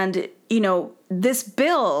 And, this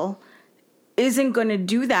bill isn't going to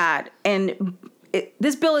do that. And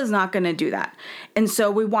this bill is not going to do that. And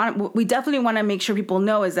so we definitely want to make sure people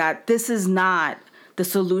know is that this is not the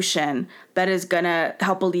solution that is going to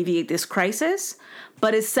help alleviate this crisis,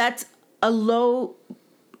 but it sets a low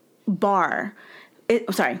bar.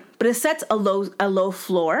 But it sets a low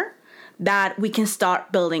floor that we can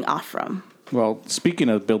start building off from. Well, speaking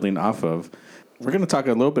of building off of, we're going to talk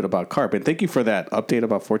a little bit about CARP. And thank you for that update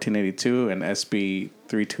about 1482 and SB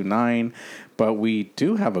 329. But we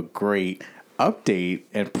do have a great update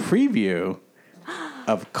and preview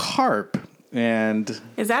of carp. And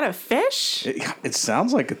is that a fish? It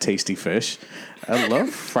sounds like a tasty fish. I love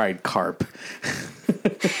fried carp.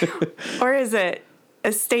 Or is it a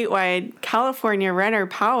statewide California Renter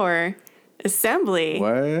Power Assembly?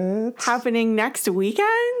 What? Happening next weekend?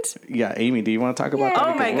 Yeah, Amy, do you want to talk about that?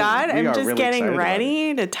 Oh my God, I'm just really getting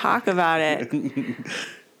ready to talk about it.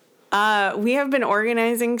 We have been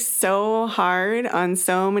organizing so hard on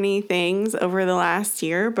so many things over the last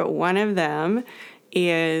year, but one of them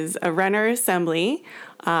is a renter assembly.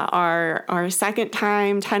 Our second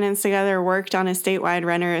time tenants together worked on a statewide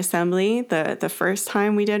renter assembly. The first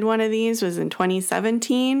time we did one of these was in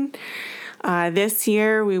 2017. This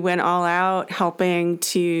year we went all out helping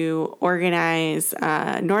to organize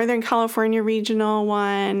Northern California Regional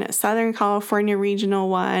 1, Southern California Regional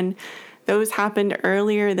 1. Those happened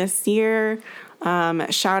earlier this year.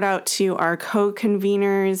 Shout out to our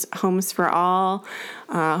co-conveners, Homes for All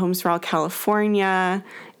California,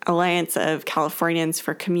 Alliance of Californians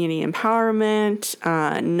for Community Empowerment,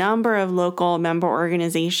 a number of local member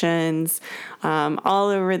organizations all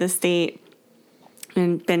over the state,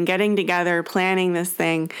 and been getting together, planning this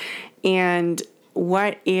thing. And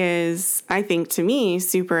what is, I think, to me,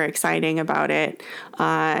 super exciting about it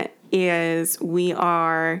is we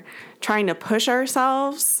are trying to push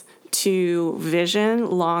ourselves to vision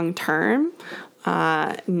long term,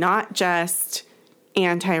 not just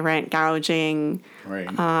anti-rent gouging,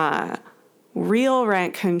 right. Real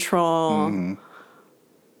rent control. Mm-hmm.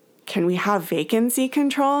 Can we have vacancy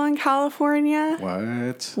control in California?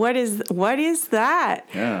 What is that?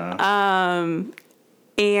 Yeah.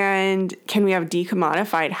 And can we have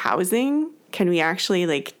decommodified housing? Can we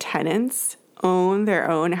actually tenants own their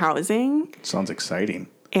own housing? Sounds exciting.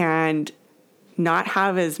 And not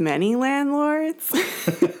have as many landlords?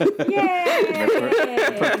 Yay!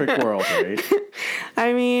 Perfect world, right?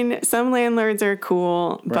 I mean, some landlords are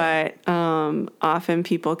cool, right, but often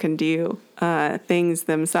people can do things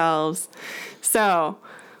themselves. So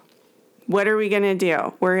what are we going to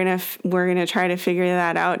do? We're going to try to figure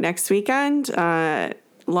that out next weekend.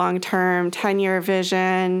 Long-term 10-year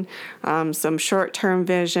vision, some short-term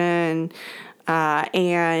vision,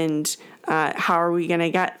 and how are we going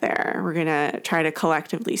to get there? We're going to try to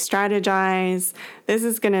collectively strategize. This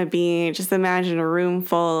is going to be, just imagine a room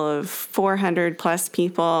full of 400 plus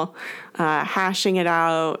people hashing it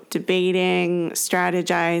out, debating,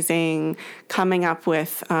 strategizing, coming up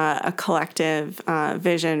with a collective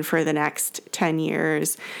vision for the next 10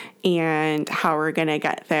 years and how we're going to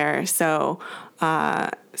get there. So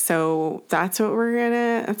that's what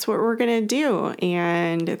we're gonna do,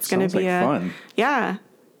 and it's going to be fun. Yeah.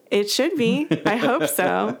 It should be. I hope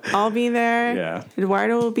so. I'll be there. Yeah.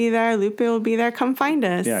 Eduardo will be there. Lupe will be there. Come find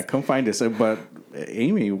us. Yeah, come find us. But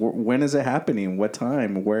Amy, when is it happening? What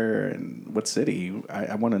time? Where? And what city?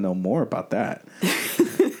 I want to know more about that.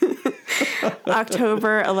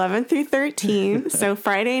 October 11th through 13th. So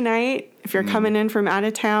Friday night, if you're coming in from out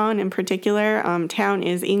of town in particular, town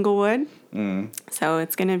is Inglewood. So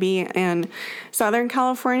it's going to be in Southern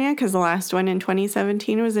California because the last one in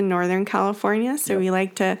 2017 was in Northern California. So we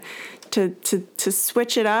like to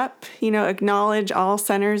switch it up, acknowledge all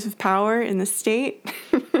centers of power in the state.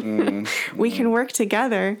 We can work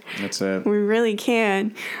together. That's it. We really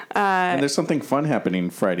can. And there's something fun happening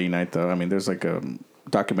Friday night, though. I mean, there's like a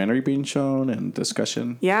documentary being shown and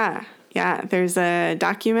discussion. Yeah. Yeah, there's a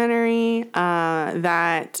documentary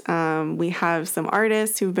that we have some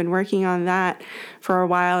artists who've been working on that for a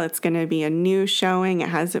while. It's going to be a new showing. It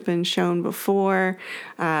hasn't been shown before.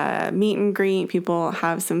 Meet and greet. People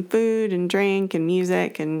have some food and drink and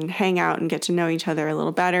music and hang out and get to know each other a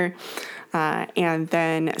little better. And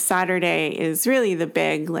then Saturday is really the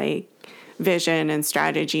big, like, vision and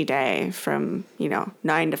strategy day from,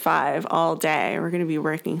 9 to 5 all day. We're going to be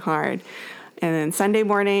working hard. And then Sunday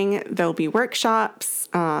morning, there'll be workshops,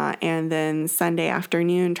 and then Sunday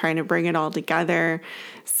afternoon, trying to bring it all together,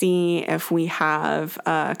 see if we have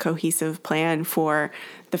a cohesive plan for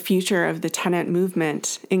the future of the tenant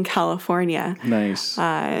movement in California. Nice.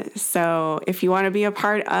 So if you want to be a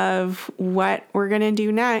part of what we're going to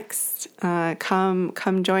do next,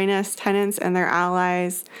 come join us. Tenants and their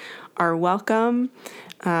allies are welcome.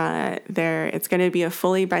 It's going to be a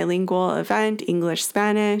fully bilingual event, English,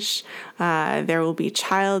 Spanish. There will be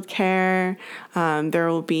childcare. There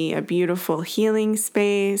will be a beautiful healing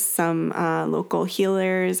space. Some local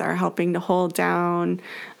healers are helping to hold down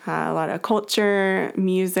a lot of culture,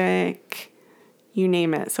 music, you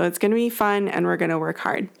name it. So it's going to be fun, and we're going to work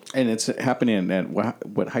hard. And it's happening at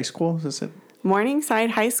what high school is it?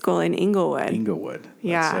 Morningside High School in Inglewood. Inglewood.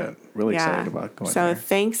 Yeah. That's it. Really excited about going there. there. So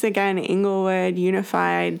thanks again, Inglewood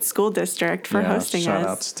Unified School District, for hosting shout us.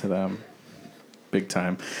 Outs to them. Big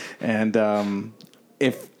time. And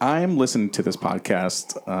if I'm listening to this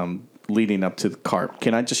podcast leading up to the CARP,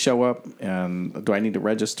 can I just show up? And do I need to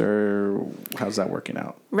register? How's that working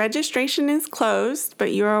out? Registration is closed,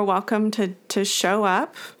 but you are welcome to show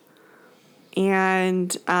up.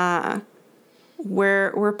 And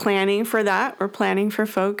we're planning for that. We're planning for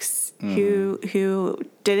folks who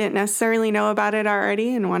didn't necessarily know about it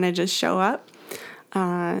already and want to just show up.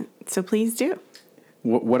 So please do.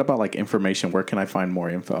 What about like information? Where can I find more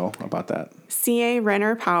info about that?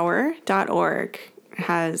 carenterpower.org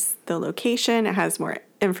has the location. It has more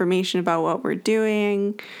information about what we're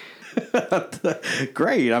doing.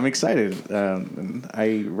 Great. I'm excited.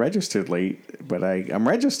 I registered late, but I'm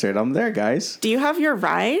registered. I'm there, guys. Do you have your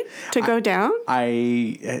ride to go down?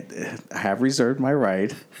 I have reserved my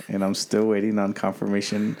ride, and I'm still waiting on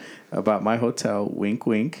confirmation about my hotel. Wink,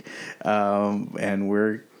 wink. And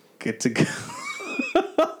we're good to go.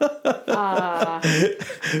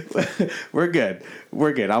 We're good.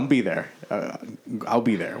 I'll be there. I'll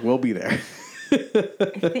be there. We'll be there.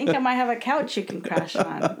 I think I might have a couch you can crash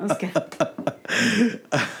on. That's good.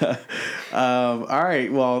 All right.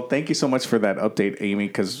 Well, thank you so much for that update, Amy,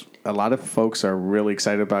 because a lot of folks are really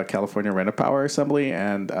excited about California Rent-A-Power Assembly.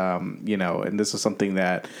 And, and this is something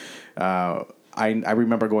that I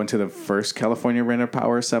remember going to the first California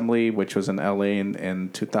Rent-A-Power Assembly, which was in LA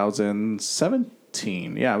in 2017.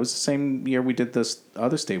 Yeah, it was the same year we did this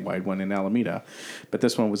other statewide one in Alameda. But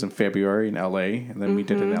this one was in February in LA, and then we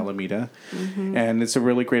did it in Alameda. And it's a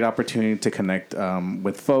really great opportunity to connect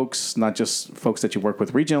with folks, not just folks that you work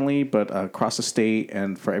with regionally, but across the state,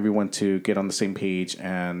 and for everyone to get on the same page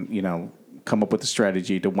and, come up with a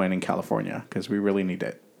strategy to win in California, because we really need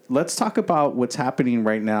it. Let's talk about what's happening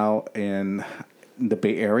right now in the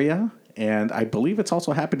Bay Area. And I believe it's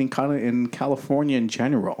also happening kind of in California in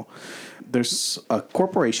general. There's a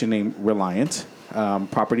corporation named Reliant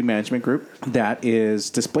Property Management Group that is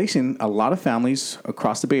displacing a lot of families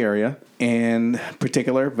across the Bay Area. In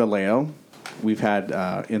particular, Vallejo. We've had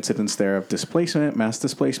incidents there of displacement, mass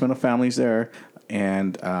displacement of families there.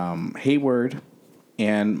 And Hayward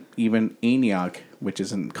and even Antioch, which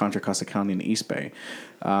is in Contra Costa County in the East Bay.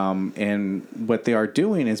 And what they are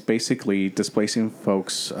doing is basically displacing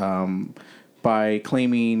folks by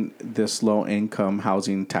claiming this low-income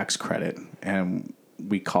housing tax credit. And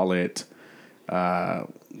we call it,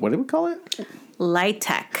 what do we call it?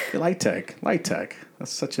 LIHTC.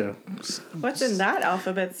 That's such a... What's in that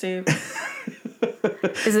alphabet soup?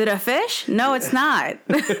 Is it a fish? No, it's not.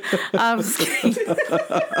 I'm just kidding.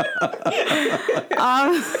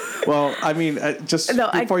 Well, I mean,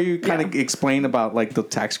 before you kind of explain about like the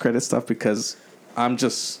tax credit stuff, because I'm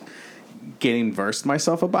just getting versed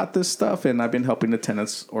myself about this stuff, and I've been helping the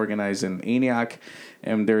tenants organize in Antioch,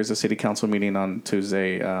 and there's a city council meeting on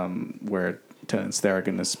Tuesday where tenants there are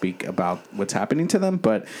going to speak about what's happening to them,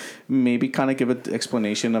 but maybe kind of give an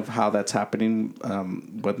explanation of how that's happening,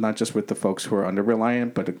 but not just with the folks who are under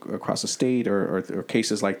Reliant, but across the state or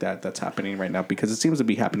cases like that's happening right now, because it seems to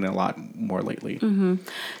be happening a lot more lately. Mm-hmm.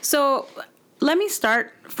 So let me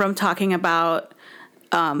start from talking about,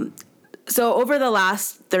 so over the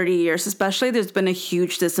last 30 years, especially, there's been a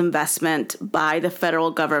huge disinvestment by the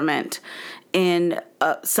federal government in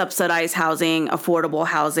subsidized housing, affordable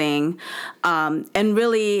housing, and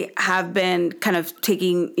really have been kind of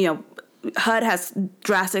taking, HUD has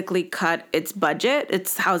drastically cut its budget,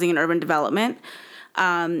 its housing and urban development.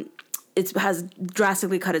 It has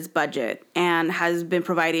drastically cut its budget and has been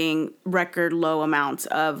providing record low amounts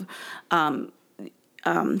of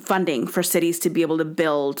funding for cities to be able to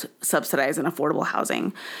build subsidized and affordable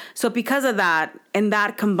housing. So because of that, and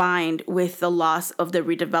that combined with the loss of the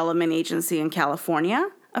redevelopment agency in California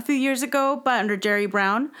a few years ago, but under Jerry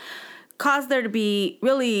Brown, caused there to be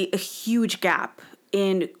really a huge gap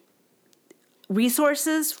in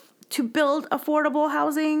resources to build affordable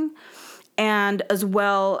housing, and as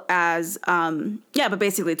well as, but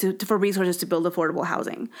basically for resources to build affordable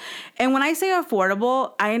housing. And when I say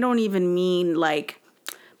affordable, I don't even mean like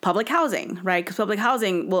public housing, right? Because public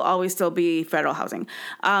housing will always still be federal housing.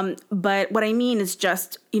 But what I mean is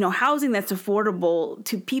just, housing that's affordable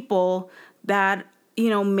to people that,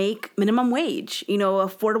 make minimum wage,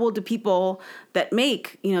 affordable to people that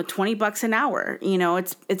make, $20 an hour.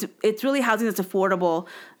 It's really housing that's affordable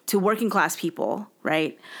to working class people,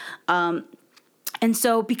 right? And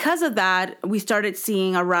so because of that, we started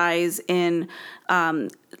seeing a rise in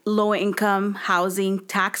low income housing,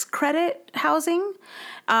 tax credit housing,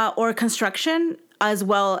 or construction, as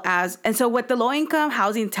well as, and so what the low income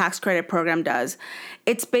housing tax credit program does,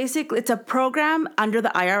 it's a program under the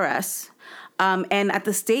IRS. And at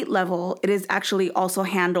the state level, it is actually also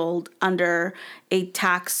handled under a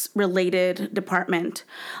tax-related department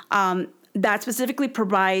that specifically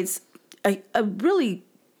provides a really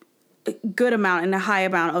good amount and a high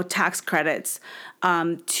amount of tax credits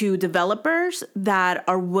to developers that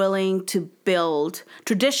are willing to build.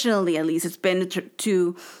 Traditionally, at least, it's been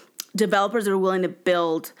to developers that are willing to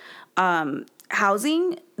build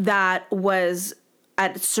housing that was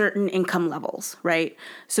at certain income levels, right?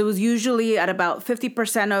 So it was usually at about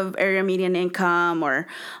 50% of area median income, or,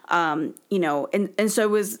 and so it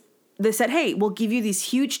was, they said, hey, we'll give you these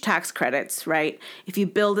huge tax credits, right? If you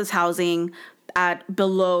build this housing at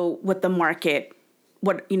below what the market,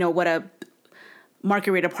 what a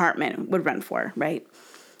market rate apartment would rent for, right?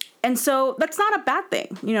 And so that's not a bad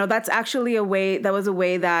thing. That's actually a way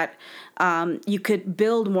that you could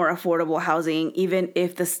build more affordable housing, even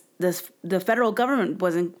if the federal government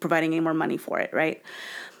wasn't providing any more money for it, right?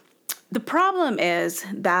 The problem is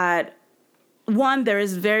that, one,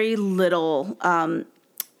 there's very little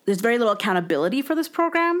accountability for this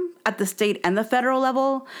program at the state and the federal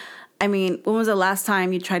level. I mean, when was the last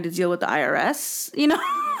time you tried to deal with the IRS,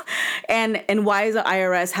 And why does the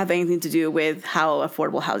IRS have anything to do with how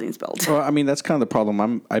affordable housing is built? Well, I mean, that's kind of the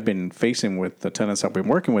problem I've been facing with the tenants I've been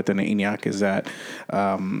working with in ENIAC is that,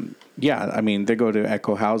 they go to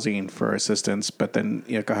Echo Housing for assistance, but then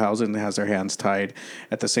Echo Housing has their hands tied.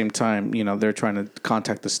 At the same time, they're trying to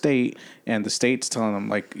contact the state, and the state's telling them,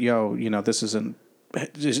 like, this isn't,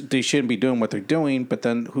 they shouldn't be doing what they're doing, but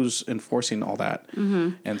then who's enforcing all that?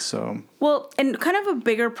 Mm-hmm. And so... Well, and kind of a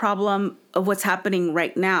bigger problem of what's happening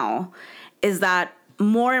right now is that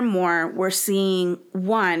more and more we're seeing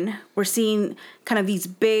kind of these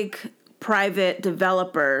big private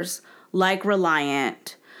developers like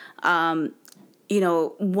Reliant, get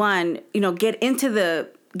into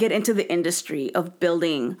the industry of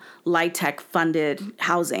building LIHTC funded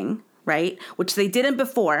housing, right? Which they didn't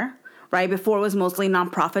before. Right? Before it was mostly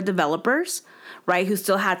nonprofit developers, right? Who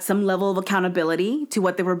still had some level of accountability to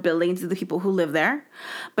what they were building to the people who live there.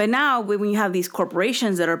 But now when you have these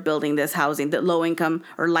corporations that are building this housing, that low income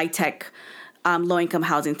or LIHTC, low income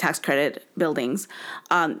housing tax credit buildings,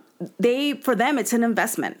 for them, it's an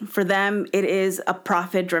investment. For them, it is a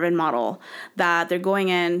profit driven model that they're going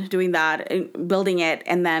in, doing that, building it,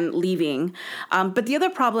 and then leaving. But the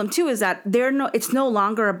other problem too is that it's no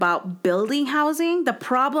longer about building housing. The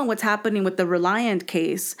problem, what's happening with the Reliant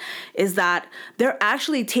case, is that they're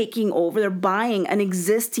actually taking over. They're buying an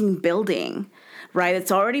existing building, right?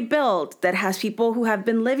 It's already built, that has people who have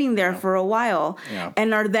been living there for a while,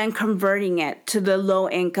 and are then converting it to the low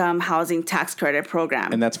income housing tax credit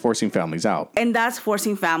program. And that's forcing families out.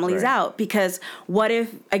 Out, because what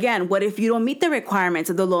if you don't meet the requirements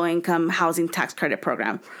of the low income housing tax credit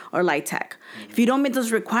program or LIHTC? Mm-hmm. If you don't meet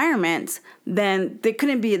those requirements, then they're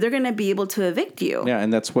going to be able to evict you. Yeah,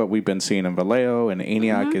 and that's what we've been seeing in Vallejo and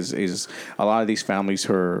ENIAC. Mm-hmm. is a lot of these families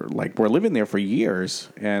who are like, we're living there for years,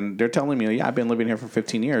 and they're telling me, I've been living here for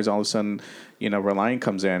 15 years. All of a sudden, Reliant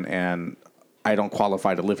comes in and I don't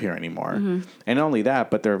qualify to live here anymore. Mm-hmm. And not only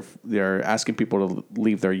that, but they're asking people to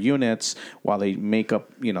leave their units while they make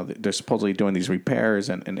up, they're supposedly doing these repairs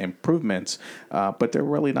and improvements, but they're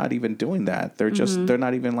really not even doing that. They're just, they're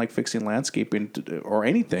not even like fixing landscaping or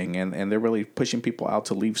anything. And they're really pushing people out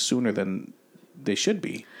to leave sooner than they should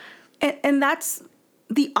be. And that's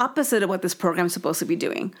the opposite of what this program is supposed to be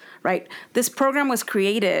doing, right? This program was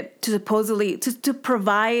created to supposedly to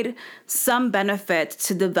provide some benefit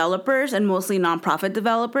to developers and mostly nonprofit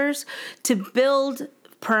developers to build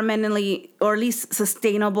permanently or at least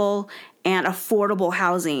sustainable and affordable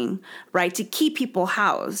housing, right? To keep people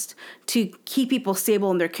housed, to keep people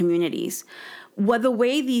stable in their communities. Well, the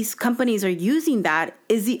way these companies are using that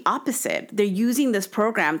is the opposite. They're using this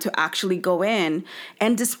program to actually go in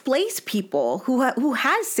and displace people who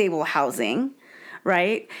had stable housing,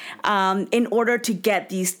 right? In order to get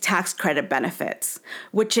these tax credit benefits,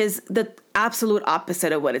 which is the absolute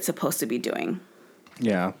opposite of what it's supposed to be doing.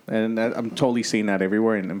 Yeah, and I'm totally seeing that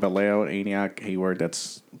everywhere in Vallejo, Antioch, Hayward.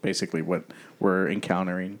 That's basically what we're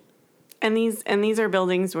encountering. And these are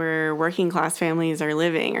buildings where working class families are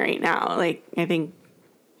living right now. Like, I think,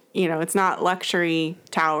 it's not luxury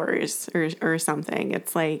towers or something.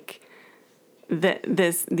 It's like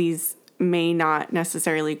these may not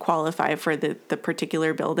necessarily qualify for the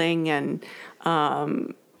particular building and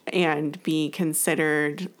be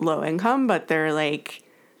considered low income, but they're like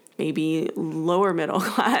maybe lower middle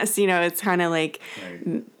class. It's kind of like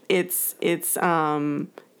right.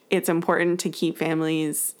 It's important to keep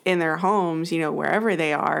families in their homes, wherever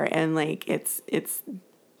they are. And like, it's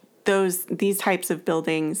these types of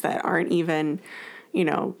buildings that aren't even,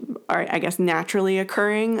 are, I guess, naturally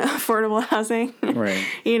occurring affordable housing, right.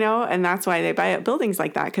 And that's why they buy up buildings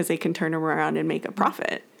like that, because they can turn them around and make a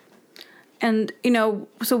profit. And,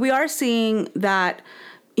 so we are seeing that,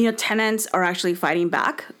 tenants are actually fighting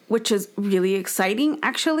back, which is really exciting,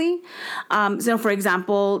 actually. So, for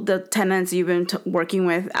example, the tenants you've been working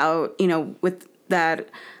with out, with that,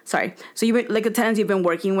 sorry. So the tenants you've been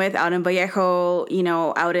working with out in Vallejo,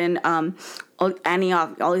 out in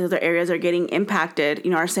Antioch, all these other areas are getting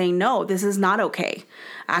impacted, are saying, no, this is not okay.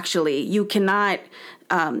 Actually, you cannot,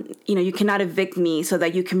 you cannot evict me so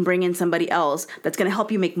that you can bring in somebody else that's going to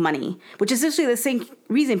help you make money, which is essentially the same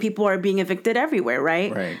reason people are being evicted everywhere,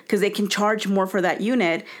 right? Right. Because they can charge more for that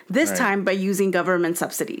unit, this right. time by using government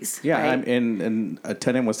subsidies. Yeah, right? and a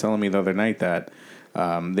tenant was telling me the other night that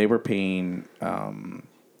they were paying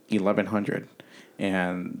 $1,100.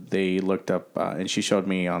 And they looked up, and she showed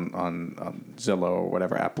me on Zillow or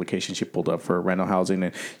whatever application she pulled up for rental housing,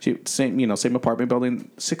 and same apartment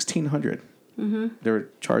building, $1,600. Mm-hmm. They're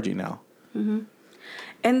charging now. Mm-hmm.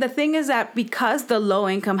 And the thing is that because the low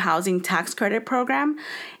income housing tax credit program,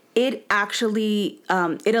 it actually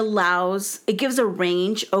it gives a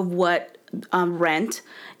range of what rent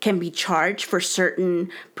can be charged for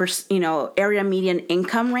certain area median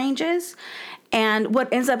income ranges. And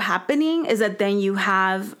what ends up happening is that then you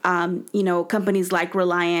have, companies like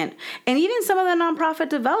Reliant and even some of the nonprofit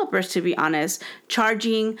developers, to be honest,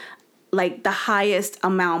 charging like the highest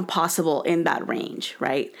amount possible in that range,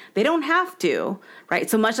 right? They don't have to, right?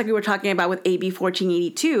 So much like we were talking about with AB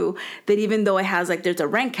 1482, that even though it has there's a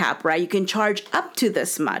rent cap, right? You can charge up to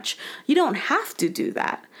this much. You don't have to do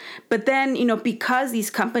that. But then, because these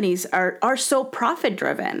companies are so profit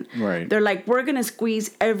driven, right. They're like, we're going to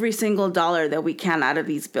squeeze every single dollar that we can out of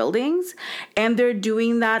these buildings. And they're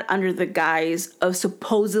doing that under the guise of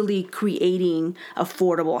supposedly creating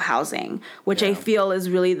affordable housing, which I feel is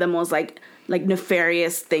really the most like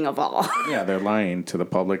nefarious thing of all. Yeah, they're lying to the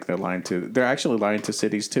public. They're actually lying to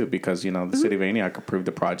cities too, because, the mm-hmm. city of Antioch approved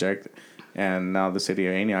the project, and now the city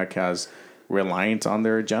of Antioch has Reliant on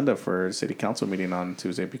their agenda for a city council meeting on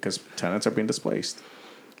Tuesday because tenants are being displaced.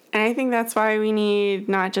 And I think that's why we need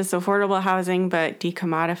not just affordable housing, but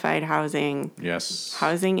decommodified housing. Yes.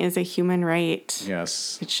 Housing is a human right.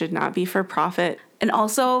 Yes. It should not be for profit. And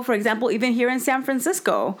also, for example, even here in San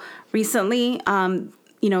Francisco, recently,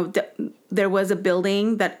 there was a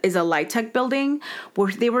building that is a LIHTC building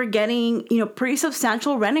where they were getting, pretty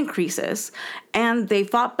substantial rent increases, and they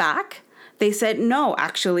fought back. They said, no,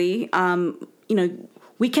 actually,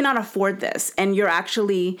 we cannot afford this. And you're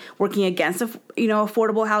actually working against,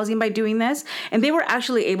 affordable housing by doing this. And they were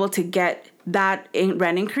actually able to get that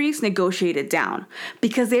rent increase negotiated down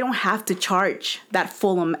because they don't have to charge that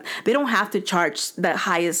full amount. They don't have to charge the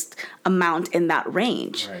highest amount in that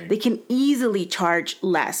range. Right. They can easily charge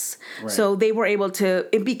less. Right. So they were able to,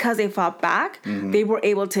 because they fought back, mm-hmm. they were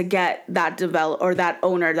able to get that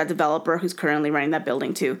developer who's currently running that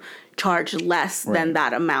building to charge less right. than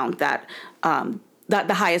that amount that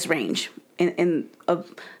the highest range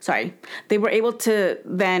they were able to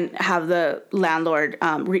then have the landlord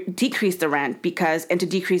decrease the rent and to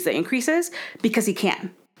decrease the increases because he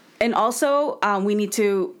can. And also, we need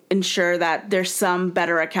to ensure that there's some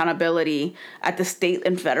better accountability at the state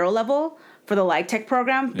and federal level for the LIHTC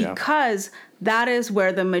program because that is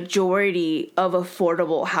where the majority of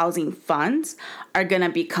affordable housing funds are going to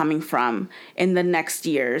be coming from in the next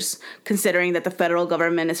years, considering that the federal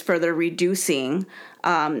government is further reducing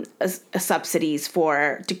subsidies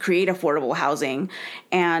to create affordable housing.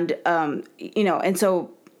 And, and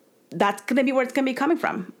so that's going to be where it's going to be coming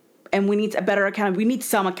from. And we need we need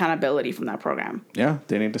some accountability from that program. Yeah,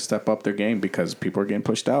 they need to step up their game because people are getting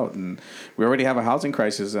pushed out, and we already have a housing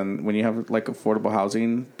crisis. And when you have like affordable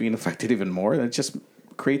housing being affected even more, that just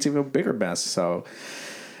creates even a bigger mess. So,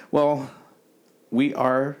 well, we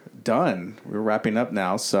are done. We're wrapping up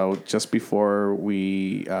now. So, just before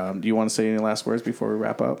we, do you want to say any last words before we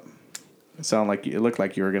wrap up? It looked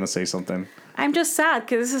like you were going to say something. I'm just sad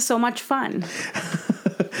because this is so much fun.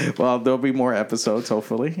 Well, there'll be more episodes,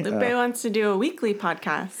 hopefully. Lupe wants to do a weekly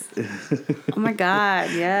podcast. Oh my God,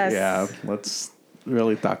 yes. Yeah, let's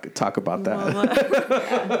really talk about that.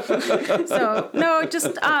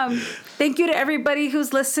 Thank you to everybody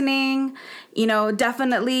who's listening.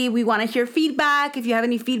 Definitely we want to hear feedback. If you have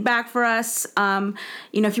any feedback for us,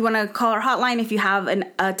 if you want to call our hotline, if you have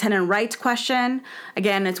a tenant rights question,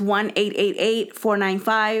 again, it's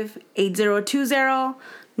 1-888-495-8020.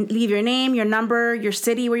 Leave your name, your number, your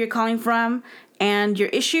city where you're calling from, and your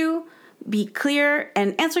issue. Be clear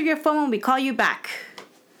and answer your phone when we call you back.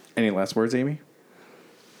 Any last words, Amy?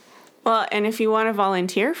 Well, and if you want to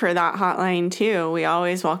volunteer for that hotline too, we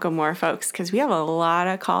always welcome more folks because we have a lot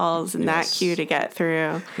of calls in that queue to get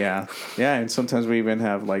through. Yeah. Yeah. And sometimes we even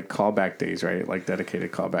have like callback days, right? Like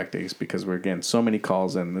dedicated callback days because we're getting so many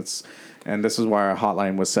calls, and this is why our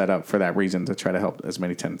hotline was set up for that reason, to try to help as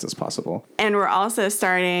many tenants as possible. And we're also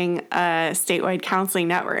starting a statewide counseling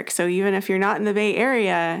network. So even if you're not in the Bay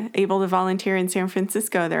Area, able to volunteer in San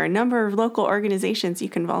Francisco, there are a number of local organizations you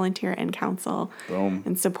can volunteer and counsel. Boom.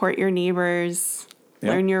 And support your neighbors,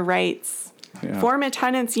 learn your rights. Yeah. Form a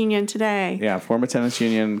tenants union today. Yeah, form a tenants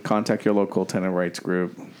union. Contact your local tenant rights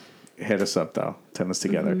group. Hit us up, though. Tenants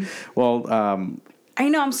Together. Mm-hmm. Well, I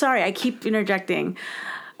know, I'm sorry. I keep interjecting.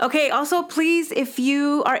 Okay, also, please, if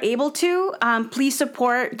you are able to, please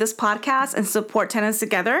support this podcast and support Tenants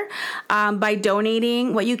Together by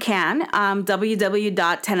donating what you can,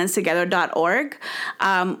 www.tenantstogether.org.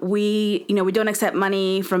 We don't accept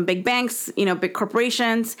money from big banks, big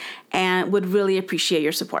corporations, and would really appreciate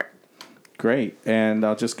your support. Great. And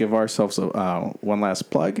I'll just give ourselves one last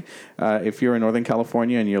plug. If you're in Northern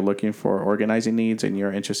California and you're looking for organizing needs and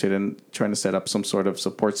you're interested in trying to set up some sort of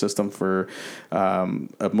support system for a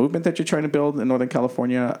movement that you're trying to build in Northern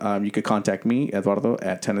California, you could contact me, Eduardo,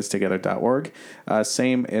 at tenantstogether.org.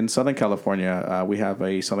 Same in Southern California. We have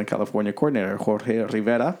a Southern California coordinator, Jorge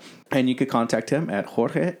Rivera, and you could contact him at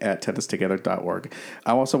jorge@tenantstogether.org.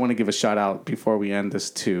 I also want to give a shout out before we end this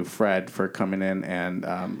to Fred for coming in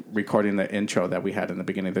and recording the intro that we had in the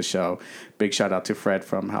beginning of the show. Big shout out to Fred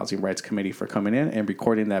from Housing Rights Committee for coming in and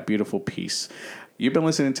recording that beautiful piece. You've been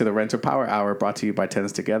listening to the Renter Power Hour, brought to you by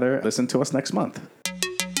Tenants Together. Listen to us next month.